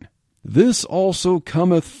 29. This also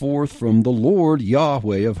cometh forth from the Lord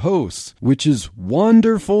Yahweh of hosts, which is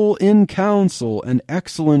wonderful in counsel and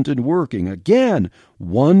excellent in working. Again,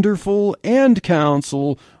 wonderful and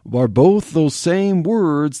counsel are both those same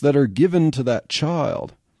words that are given to that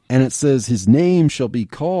child. And it says his name shall be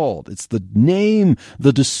called. It's the name,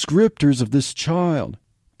 the descriptors of this child.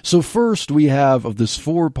 So first we have of this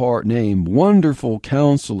four-part name, Wonderful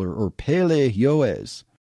Counselor, or Pele Yoez.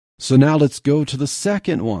 So now let's go to the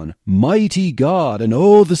second one, Mighty God. And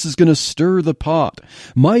this is going to stir the pot.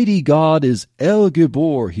 Mighty God is El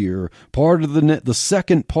Gibor here, part of the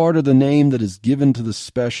second part of the name that is given to the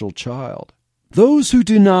special child. Those who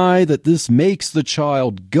deny that this makes the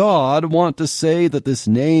child God want to say that this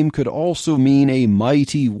name could also mean a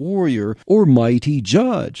mighty warrior or mighty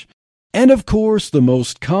judge. And of course, the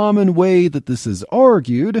most common way that this is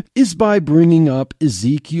argued is by bringing up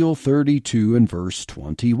Ezekiel 32 and verse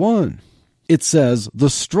 21. It says, the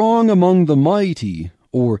strong among the mighty,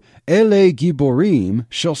 or Ele Giborim,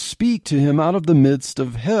 shall speak to him out of the midst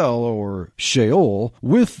of hell, or Sheol,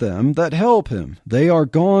 with them that help him. They are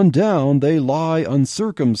gone down, they lie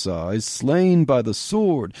uncircumcised, slain by the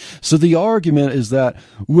sword. So the argument is that,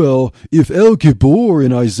 well, if El Gibor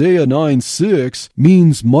in Isaiah 9:6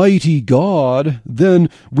 means mighty God, then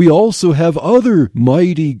we also have other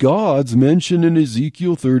mighty gods mentioned in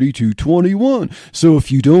Ezekiel 32:21. So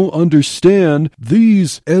if you don't understand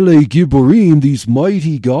these Ele Giborim, these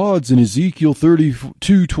mighty gods in Ezekiel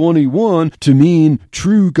 32:21 to mean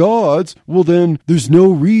true gods, well then there's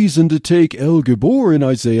no reason to take El Gibor in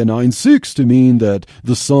Isaiah 9:6 to mean that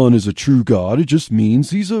the Son is a true God. It just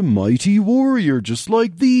means he's a mighty warrior, just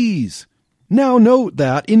like these. Now note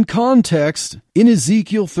that in context, in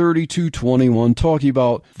Ezekiel 32:21, talking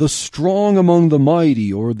about the strong among the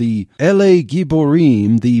mighty, or the Ele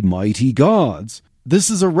Giborim, the mighty gods,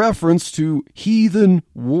 this is a reference to heathen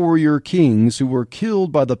warrior kings who were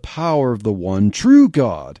killed by the power of the one true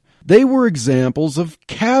God. They were examples of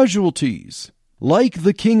casualties. Like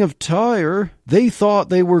the king of Tyre, they thought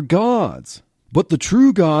they were gods. But the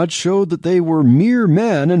true God showed that they were mere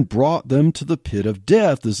men and brought them to the pit of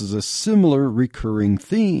death. This is a similar recurring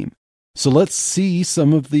theme. So let's see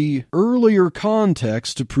some of the earlier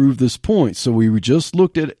context to prove this point. So we just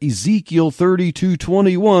looked at Ezekiel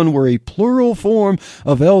 32:21, where a plural form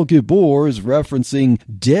of El Gibor is referencing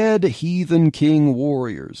dead heathen king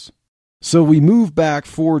warriors. So we move back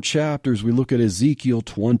 4 chapters. We look at Ezekiel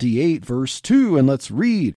 28, verse 2, and let's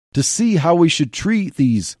read. to see how we should treat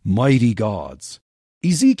these mighty gods.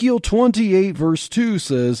 Ezekiel 28 verse 2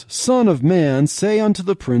 says, Son of man, say unto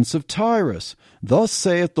the prince of Tyrus, Thus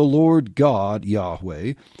saith the Lord God,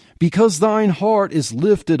 Yahweh, because thine heart is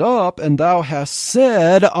lifted up, and thou hast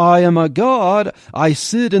said, I am a God, I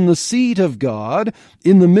sit in the seat of God,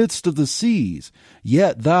 in the midst of the seas.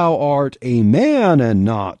 Yet thou art a man and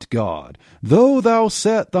not God, though thou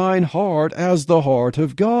set thine heart as the heart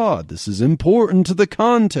of God. This is important to the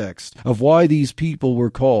context of why these people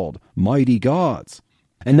were called mighty gods.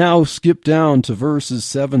 And now skip down to verses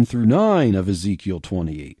 7 through 9 of Ezekiel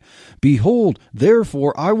 28. Behold,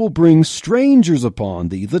 therefore I will bring strangers upon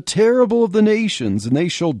thee, the terrible of the nations, and they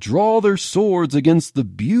shall draw their swords against the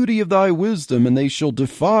beauty of thy wisdom, and they shall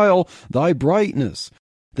defile thy brightness.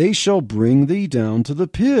 They shall bring thee down to the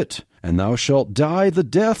pit, and thou shalt die the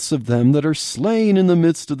deaths of them that are slain in the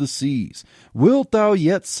midst of the seas. Wilt thou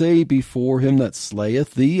yet say before him that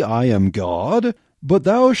slayeth thee, I am God? But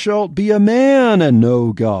thou shalt be a man and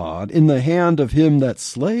no God in the hand of him that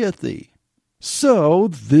slayeth thee. So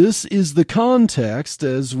this is the context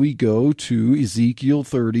as we go to Ezekiel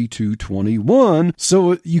 32:21.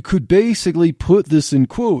 So you could basically put this in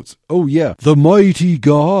quotes. Oh yeah, the mighty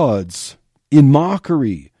gods in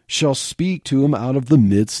mockery shall speak to him out of the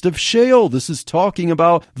midst of Sheol. This is talking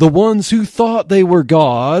about the ones who thought they were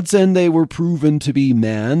gods and they were proven to be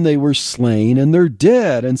men. They were slain and they're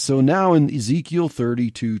dead. And so now in Ezekiel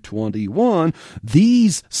 32:21,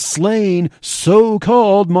 these slain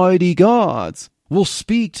so-called mighty gods will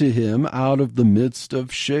speak to him out of the midst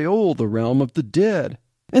of Sheol, the realm of the dead.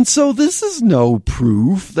 And so this is no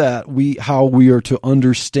proof that how we are to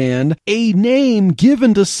understand a name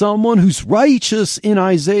given to someone who's righteous in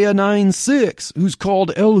Isaiah 9:6, who's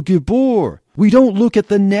called El Gibor. We don't look at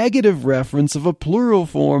the negative reference of a plural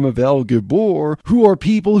form of El Gibor, who are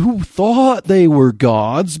people who thought they were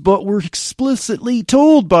gods, but were explicitly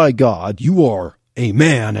told by God, you are a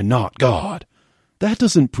man and not God. That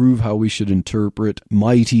doesn't prove how we should interpret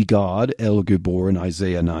mighty God, El Gibor, in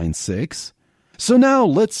Isaiah 9:6. So now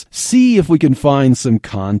let's see if we can find some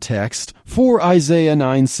context for Isaiah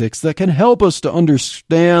 9:6 that can help us to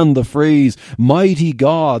understand the phrase mighty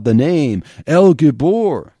God, the name El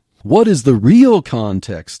Gibor. What is the real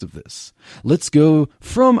context of this? Let's go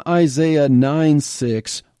from Isaiah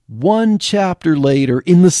 9:6, one chapter later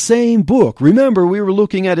in the same book. Remember, we were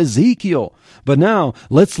looking at Ezekiel, but now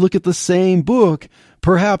let's look at the same book.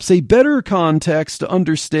 Perhaps a better context to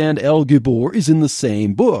understand El Gibor is in the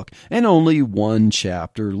same book, and only one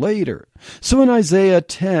chapter later. So in Isaiah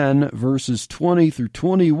 10, verses 20 through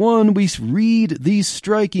 21, we read these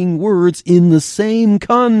striking words in the same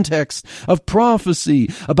context of prophecy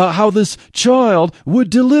about how this child would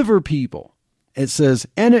deliver people. It says,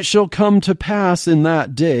 And it shall come to pass in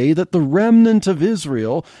that day that the remnant of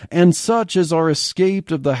Israel, and such as are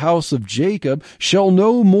escaped of the house of Jacob, shall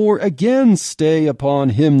no more again stay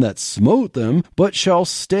upon him that smote them, but shall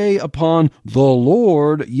stay upon the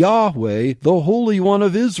Lord Yahweh, the Holy One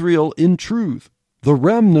of Israel, in truth. The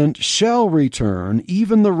remnant shall return,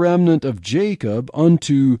 even the remnant of Jacob,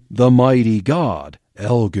 unto the mighty God,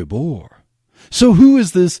 El Gibor. So who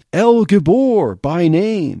is this El Gibor by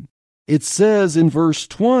name? It says in verse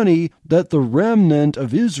 20 that the remnant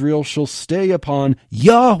of Israel shall stay upon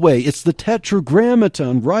Yahweh. It's the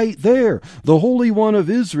tetragrammaton right there, the Holy One of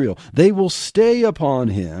Israel. They will stay upon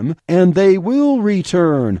him, and they will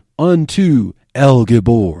return unto El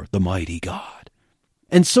Gibor, the mighty God.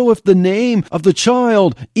 And so if the name of the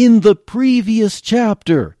child in the previous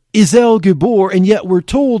chapter is El Gibor, and yet we're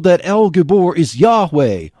told that El Gibor is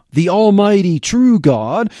Yahweh, the almighty true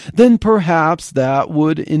God, then perhaps that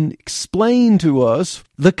would explain to us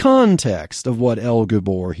the context of what El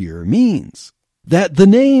Gibor here means. That the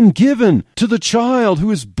name given to the child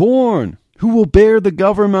who is born, who will bear the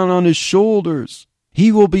government on his shoulders,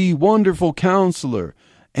 he will be Wonderful Counselor,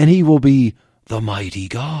 and he will be the mighty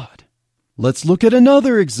God. Let's look at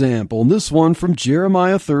another example, and this one from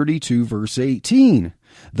Jeremiah 32, verse 18.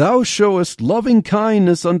 Thou showest loving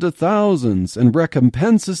kindness unto thousands, and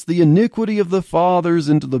recompensest the iniquity of the fathers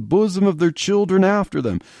into the bosom of their children after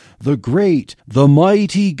them. The great, the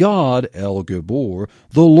mighty God, El Gibor,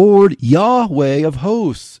 the Lord Yahweh of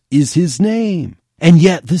hosts, is his name. And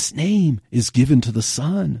yet this name is given to the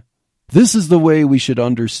Son. This is the way we should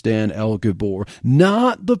understand El Gibor,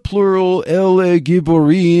 not the plural Ele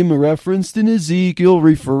Giborim referenced in Ezekiel,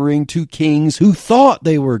 referring to kings who thought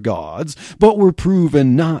they were gods, but were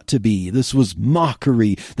proven not to be. This was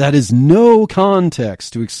mockery. That is no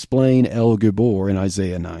context to explain El Gibor in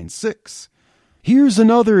Isaiah 9:6. Here's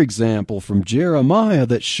another example from Jeremiah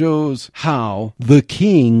that shows how the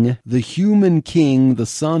king, the human king, the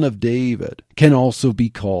son of David, can also be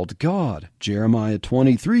called God. Jeremiah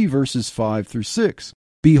 23 verses 5 through 6.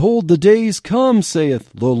 Behold, the days come,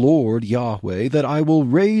 saith the Lord Yahweh, that I will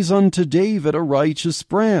raise unto David a righteous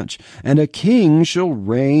branch, and a king shall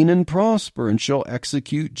reign and prosper, and shall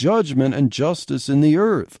execute judgment and justice in the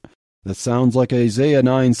earth. That sounds like Isaiah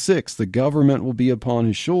 9:6. The government will be upon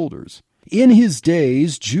his shoulders. In his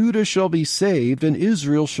days Judah shall be saved, and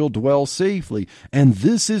Israel shall dwell safely. And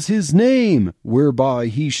this is his name, whereby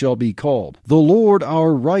he shall be called, the Lord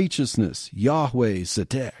our righteousness, Yahweh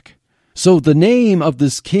Zedek. So the name of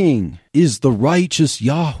this king is the righteous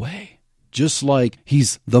Yahweh, just like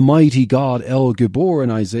he's the mighty God El Gibor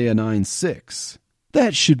in Isaiah 9:6.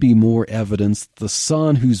 That should be more evidence. The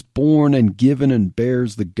Son who's born and given and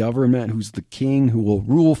bears the government, who's the King who will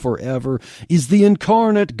rule forever, is the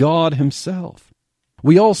incarnate God himself.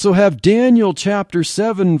 We also have Daniel chapter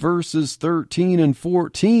 7 verses 13 and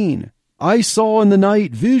 14. I saw in the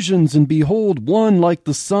night visions, and behold, one like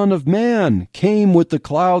the Son of Man came with the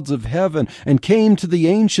clouds of heaven, and came to the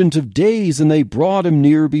Ancient of Days, and they brought him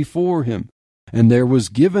near before him. And there was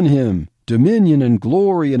given him dominion and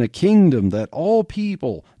glory and a kingdom, that all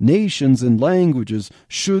people, nations, and languages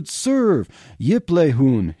should serve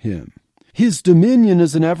Yiplehun him. His dominion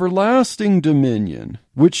is an everlasting dominion,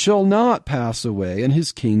 which shall not pass away, and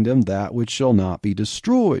his kingdom that which shall not be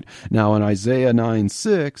destroyed. Now in Isaiah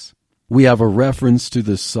 9:6, we have a reference to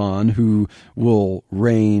the Son who will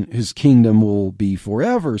reign. His kingdom will be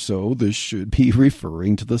forever, so this should be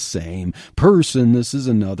referring to the same person. This is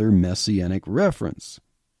another messianic reference.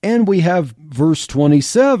 And we have verse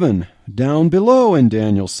 27 down below in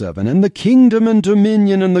Daniel 7. And the kingdom and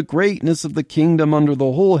dominion and the greatness of the kingdom under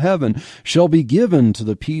the whole heaven shall be given to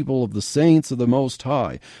the people of the saints of the Most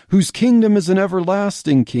High, whose kingdom is an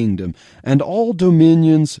everlasting kingdom, and all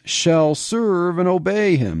dominions shall serve and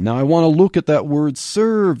obey him. Now I want to look at that word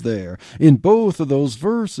serve there in both of those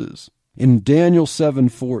verses. In Daniel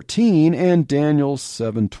 7:14 and Daniel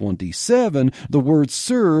 7:27, the word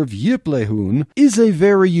serve, Yiplehun, is a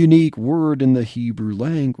very unique word in the Hebrew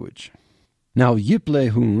language. Now,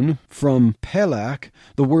 Yiplehun, from Pelak,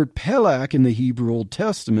 the word Pelak in the Hebrew Old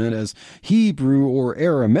Testament, as Hebrew or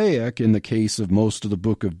Aramaic in the case of most of the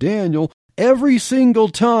book of Daniel, every single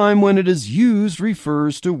time when it is used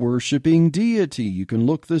refers to worshiping deity. You can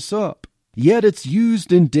look this up. Yet it's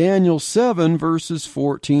used in Daniel 7 verses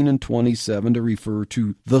 14 and 27 to refer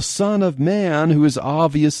to the Son of Man, who is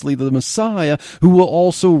obviously the Messiah, who will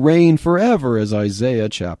also reign forever, as Isaiah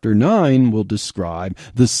chapter 9 will describe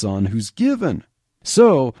the Son who's given.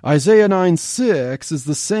 So, Isaiah 9:6 is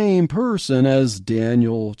the same person as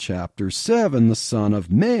Daniel chapter 7, the Son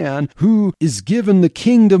of Man, who is given the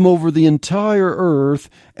kingdom over the entire earth,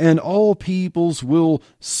 and all peoples will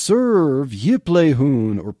serve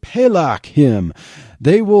Yiplehun or Pelak him.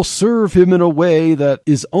 They will serve him in a way that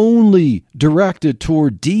is only directed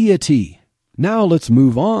toward deity. Now let's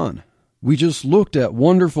move on. We just looked at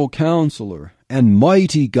Wonderful Counselor and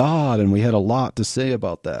Mighty God, and we had a lot to say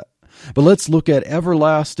about that. But let's look at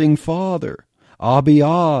Everlasting Father,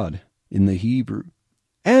 Abiyad in the Hebrew.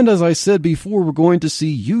 And as I said before, we're going to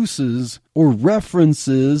see uses or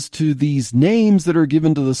references to these names that are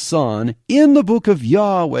given to the Son in the book of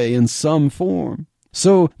Yahweh in some form.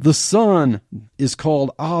 So the Son is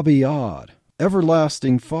called Abiyad,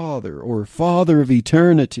 Everlasting Father, or Father of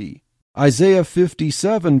Eternity. Isaiah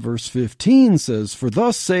 57 verse 15 says, For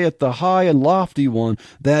thus saith the high and lofty one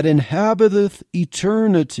that inhabiteth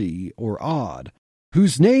eternity, or Ad,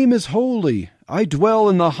 whose name is holy. I dwell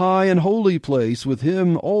in the high and holy place with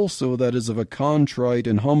him also that is of a contrite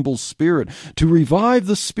and humble spirit, to revive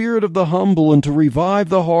the spirit of the humble and to revive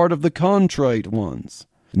the heart of the contrite ones.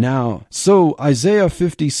 Now, so Isaiah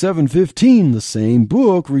 57:15, the same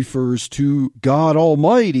book, refers to God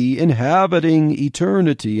Almighty inhabiting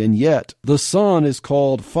eternity, and yet the Son is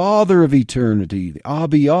called Father of eternity, the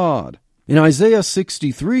Abiyad. In Isaiah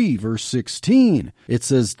 63, verse 16, it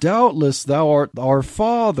says, Doubtless thou art our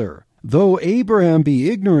Father, though Abraham be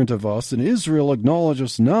ignorant of us, and Israel acknowledge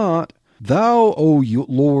us not. Thou, O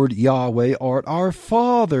Lord Yahweh, art our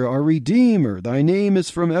Father, our Redeemer. Thy name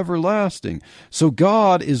is from everlasting. So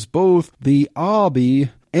God is both the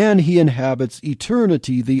Abi, and he inhabits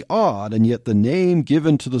eternity, the Ad, and yet the name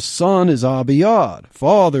given to the Son is Abiyad,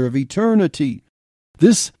 Father of eternity.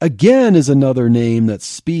 This, again, is another name that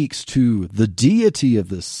speaks to the deity of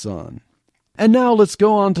this Son. And now let's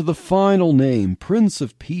go on to the final name, Prince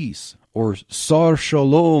of Peace, or Sar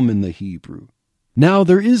Shalom in the Hebrew. Now,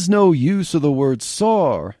 there is no use of the word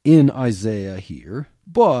Sar in Isaiah here,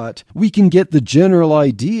 But we can get the general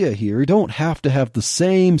idea here. You don't have to have the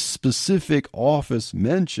same specific office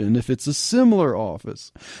mentioned if it's a similar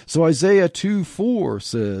office. So Isaiah 2:4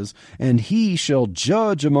 says, "And he shall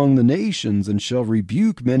judge among the nations, and shall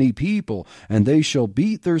rebuke many people, and they shall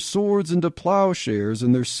beat their swords into plowshares,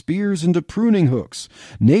 and their spears into pruning hooks.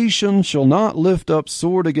 Nation shall not lift up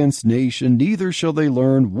sword against nation, neither shall they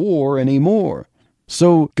learn war any more."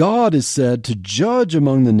 So God is said to judge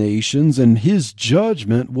among the nations, and his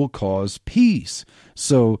judgment will cause peace.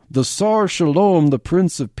 So the Sar Shalom, the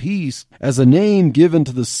Prince of Peace, as a name given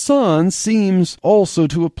to the Son, seems also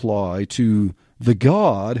to apply to the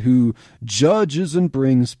God who judges and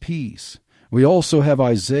brings peace. We also have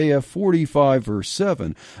Isaiah 45, verse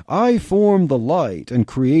 7. "I form the light and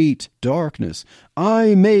create darkness.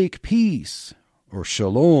 I make peace," or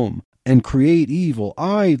shalom, "and create evil.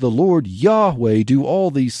 I, the Lord Yahweh, do all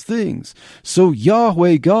these things." So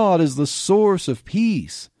Yahweh God is the source of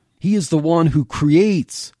peace. He is the one who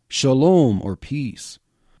creates shalom, or peace.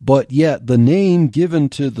 But yet the name given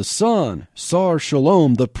to the Son, Sar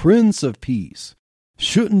Shalom, the Prince of Peace,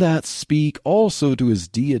 shouldn't that speak also to his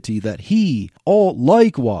deity, that he all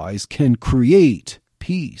likewise can create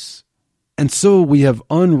peace? And so we have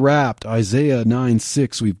unwrapped Isaiah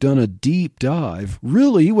 9:6. We've done a deep dive,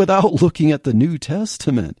 really without looking at the New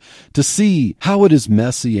Testament, to see how it is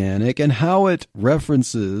messianic and how it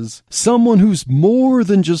references someone who's more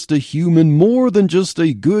than just a human, more than just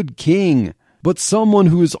a good king, but someone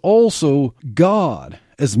who is also God.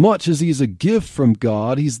 As much as he's a gift from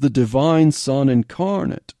God, he's the divine Son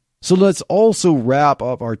incarnate. So let's also wrap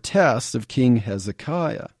up our test of King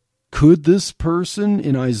Hezekiah. Could this person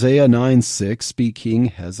in Isaiah 9:6 be King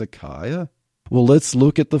Hezekiah? Well, let's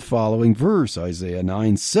look at the following verse, Isaiah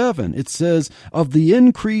 9:7. It says, "Of the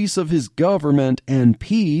increase of his government and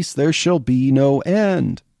peace there shall be no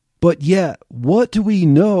end." But yet, what do we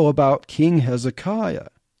know about King Hezekiah?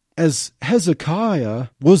 As Hezekiah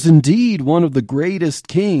was indeed one of the greatest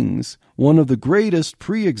kings, one of the greatest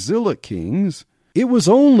pre-exilic kings, it was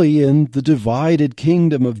only in the divided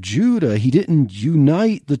kingdom of Judah. He didn't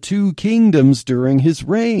unite the two kingdoms during his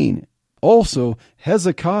reign. Also,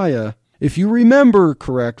 Hezekiah, if you remember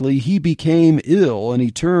correctly, he became ill and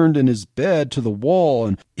he turned in his bed to the wall,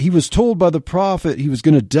 and he was told by the prophet he was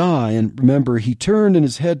going to die. And remember, he turned in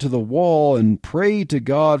his head to the wall and prayed to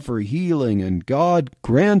God for healing, and God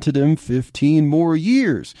granted him 15 more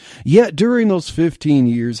years. Yet during those 15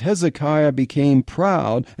 years, Hezekiah became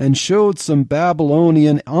proud and showed some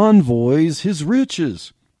Babylonian envoys his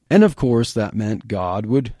riches. And of course, that meant God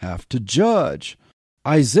would have to judge.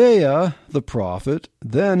 Isaiah, the prophet,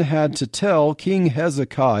 then had to tell King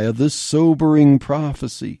Hezekiah this sobering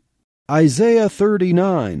prophecy. Isaiah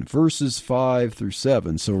 39, verses 5 through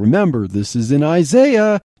 7. So remember, this is in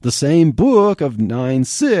Isaiah, the same book of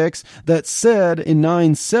 9:6 that said in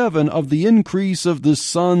 9:7, "Of the increase of the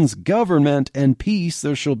Son's government and peace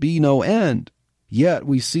there shall be no end." Yet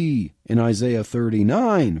we see in Isaiah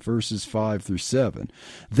 39, verses 5 through 7,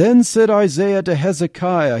 "Then said Isaiah to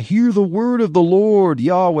Hezekiah, Hear the word of the Lord,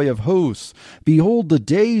 Yahweh of hosts. Behold, the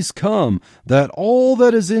days come, that all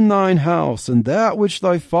that is in thine house, and that which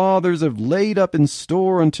thy fathers have laid up in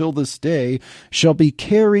store until this day, shall be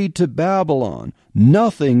carried to Babylon.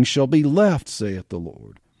 Nothing shall be left, saith the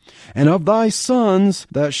Lord. And of thy sons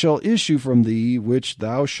that shall issue from thee, which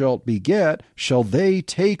thou shalt beget, shall they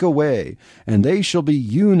take away, and they shall be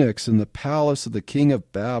eunuchs in the palace of the king of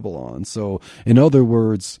Babylon." So, in other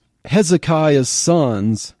words, Hezekiah's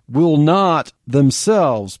sons will not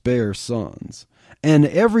themselves bear sons, and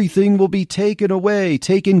everything will be taken away,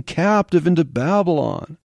 taken captive into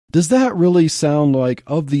Babylon. Does that really sound like,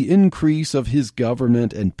 "Of the increase of his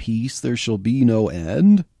government and peace there shall be no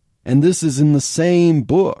end"? And this is in the same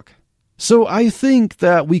book. So I think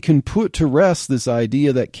that we can put to rest this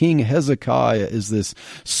idea that King Hezekiah is this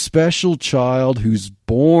special child who's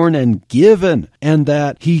born and given, and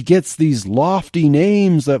that he gets these lofty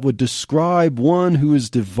names that would describe one who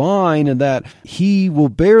is divine, and that he will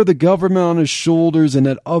bear the government on his shoulders, and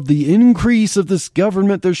that of the increase of this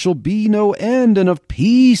government there shall be no end, and of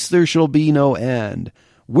peace there shall be no end.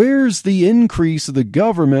 Where's the increase of the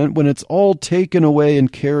government when it's all taken away and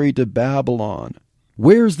carried to Babylon?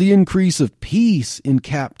 Where's the increase of peace in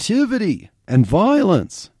captivity and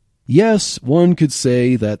violence? Yes, one could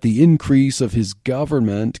say that the increase of his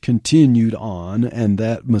government continued on and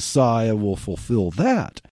that Messiah will fulfill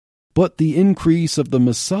that. But the increase of the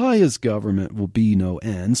Messiah's government will be no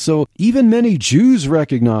end. So even many Jews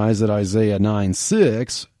recognize that Isaiah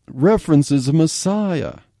 9:6 references a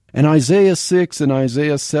Messiah. And Isaiah 6 and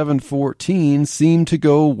Isaiah 7:14 seem to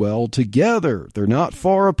go well together. They're not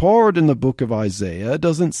far apart in the book of Isaiah. It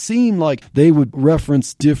doesn't seem like they would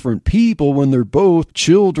reference different people when they're both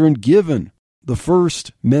children given. The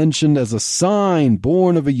first mentioned as a sign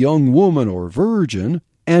born of a young woman or virgin,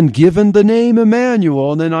 and given the name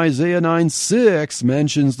Emmanuel. And then Isaiah 9:6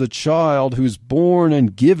 mentions the child who's born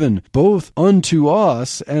and given both unto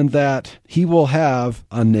us, and that he will have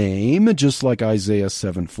a name, just like Isaiah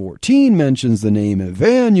 7:14 mentions the name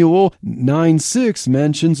Emmanuel. 9:6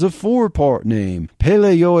 mentions a four-part name.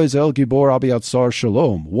 Pele Yoez El Gibor Abiatzar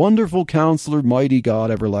Shalom, Wonderful Counselor, Mighty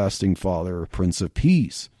God, Everlasting Father, Prince of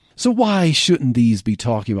Peace. So why shouldn't these be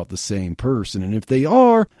talking about the same person? And if they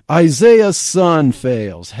are, Isaiah's son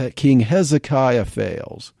fails. King Hezekiah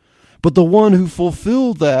fails. But the one who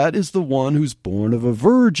fulfilled that is the one who's born of a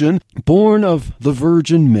virgin, born of the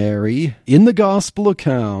Virgin Mary in the gospel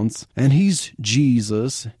accounts, and he's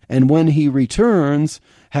Jesus. And when he returns,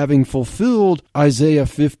 having fulfilled Isaiah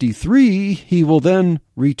 53, he will then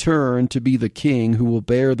return to be the king who will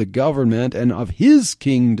bear the government, and of his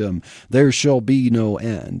kingdom there shall be no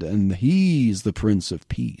end. And he's the Prince of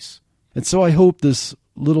Peace. And so I hope this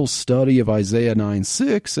little study of Isaiah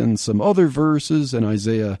 9:6 and some other verses in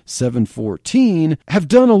Isaiah 7:14 have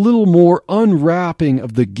done a little more unwrapping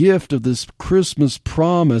of the gift of this Christmas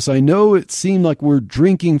promise. I know it seemed like we're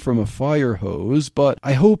drinking from a fire hose, but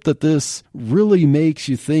I hope that this really makes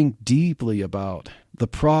you think deeply about the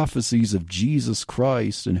prophecies of Jesus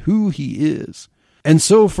Christ and who he is. And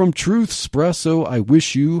so from Truth Espresso, I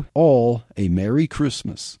wish you all a Merry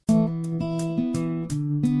Christmas.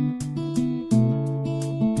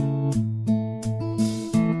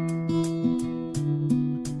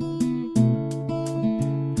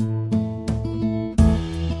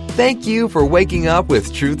 Thank you for waking up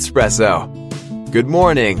with Truth Espresso. Good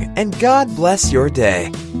morning, and God bless your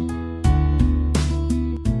day.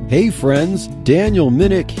 Hey friends, Daniel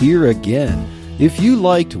Minnick here again. If you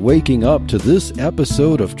liked waking up to this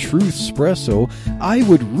episode of Truth Espresso, I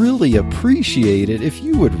would really appreciate it if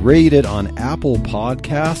you would rate it on Apple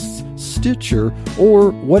Podcasts, Stitcher,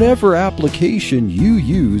 or whatever application you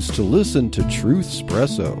use to listen to Truth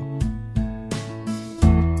Espresso.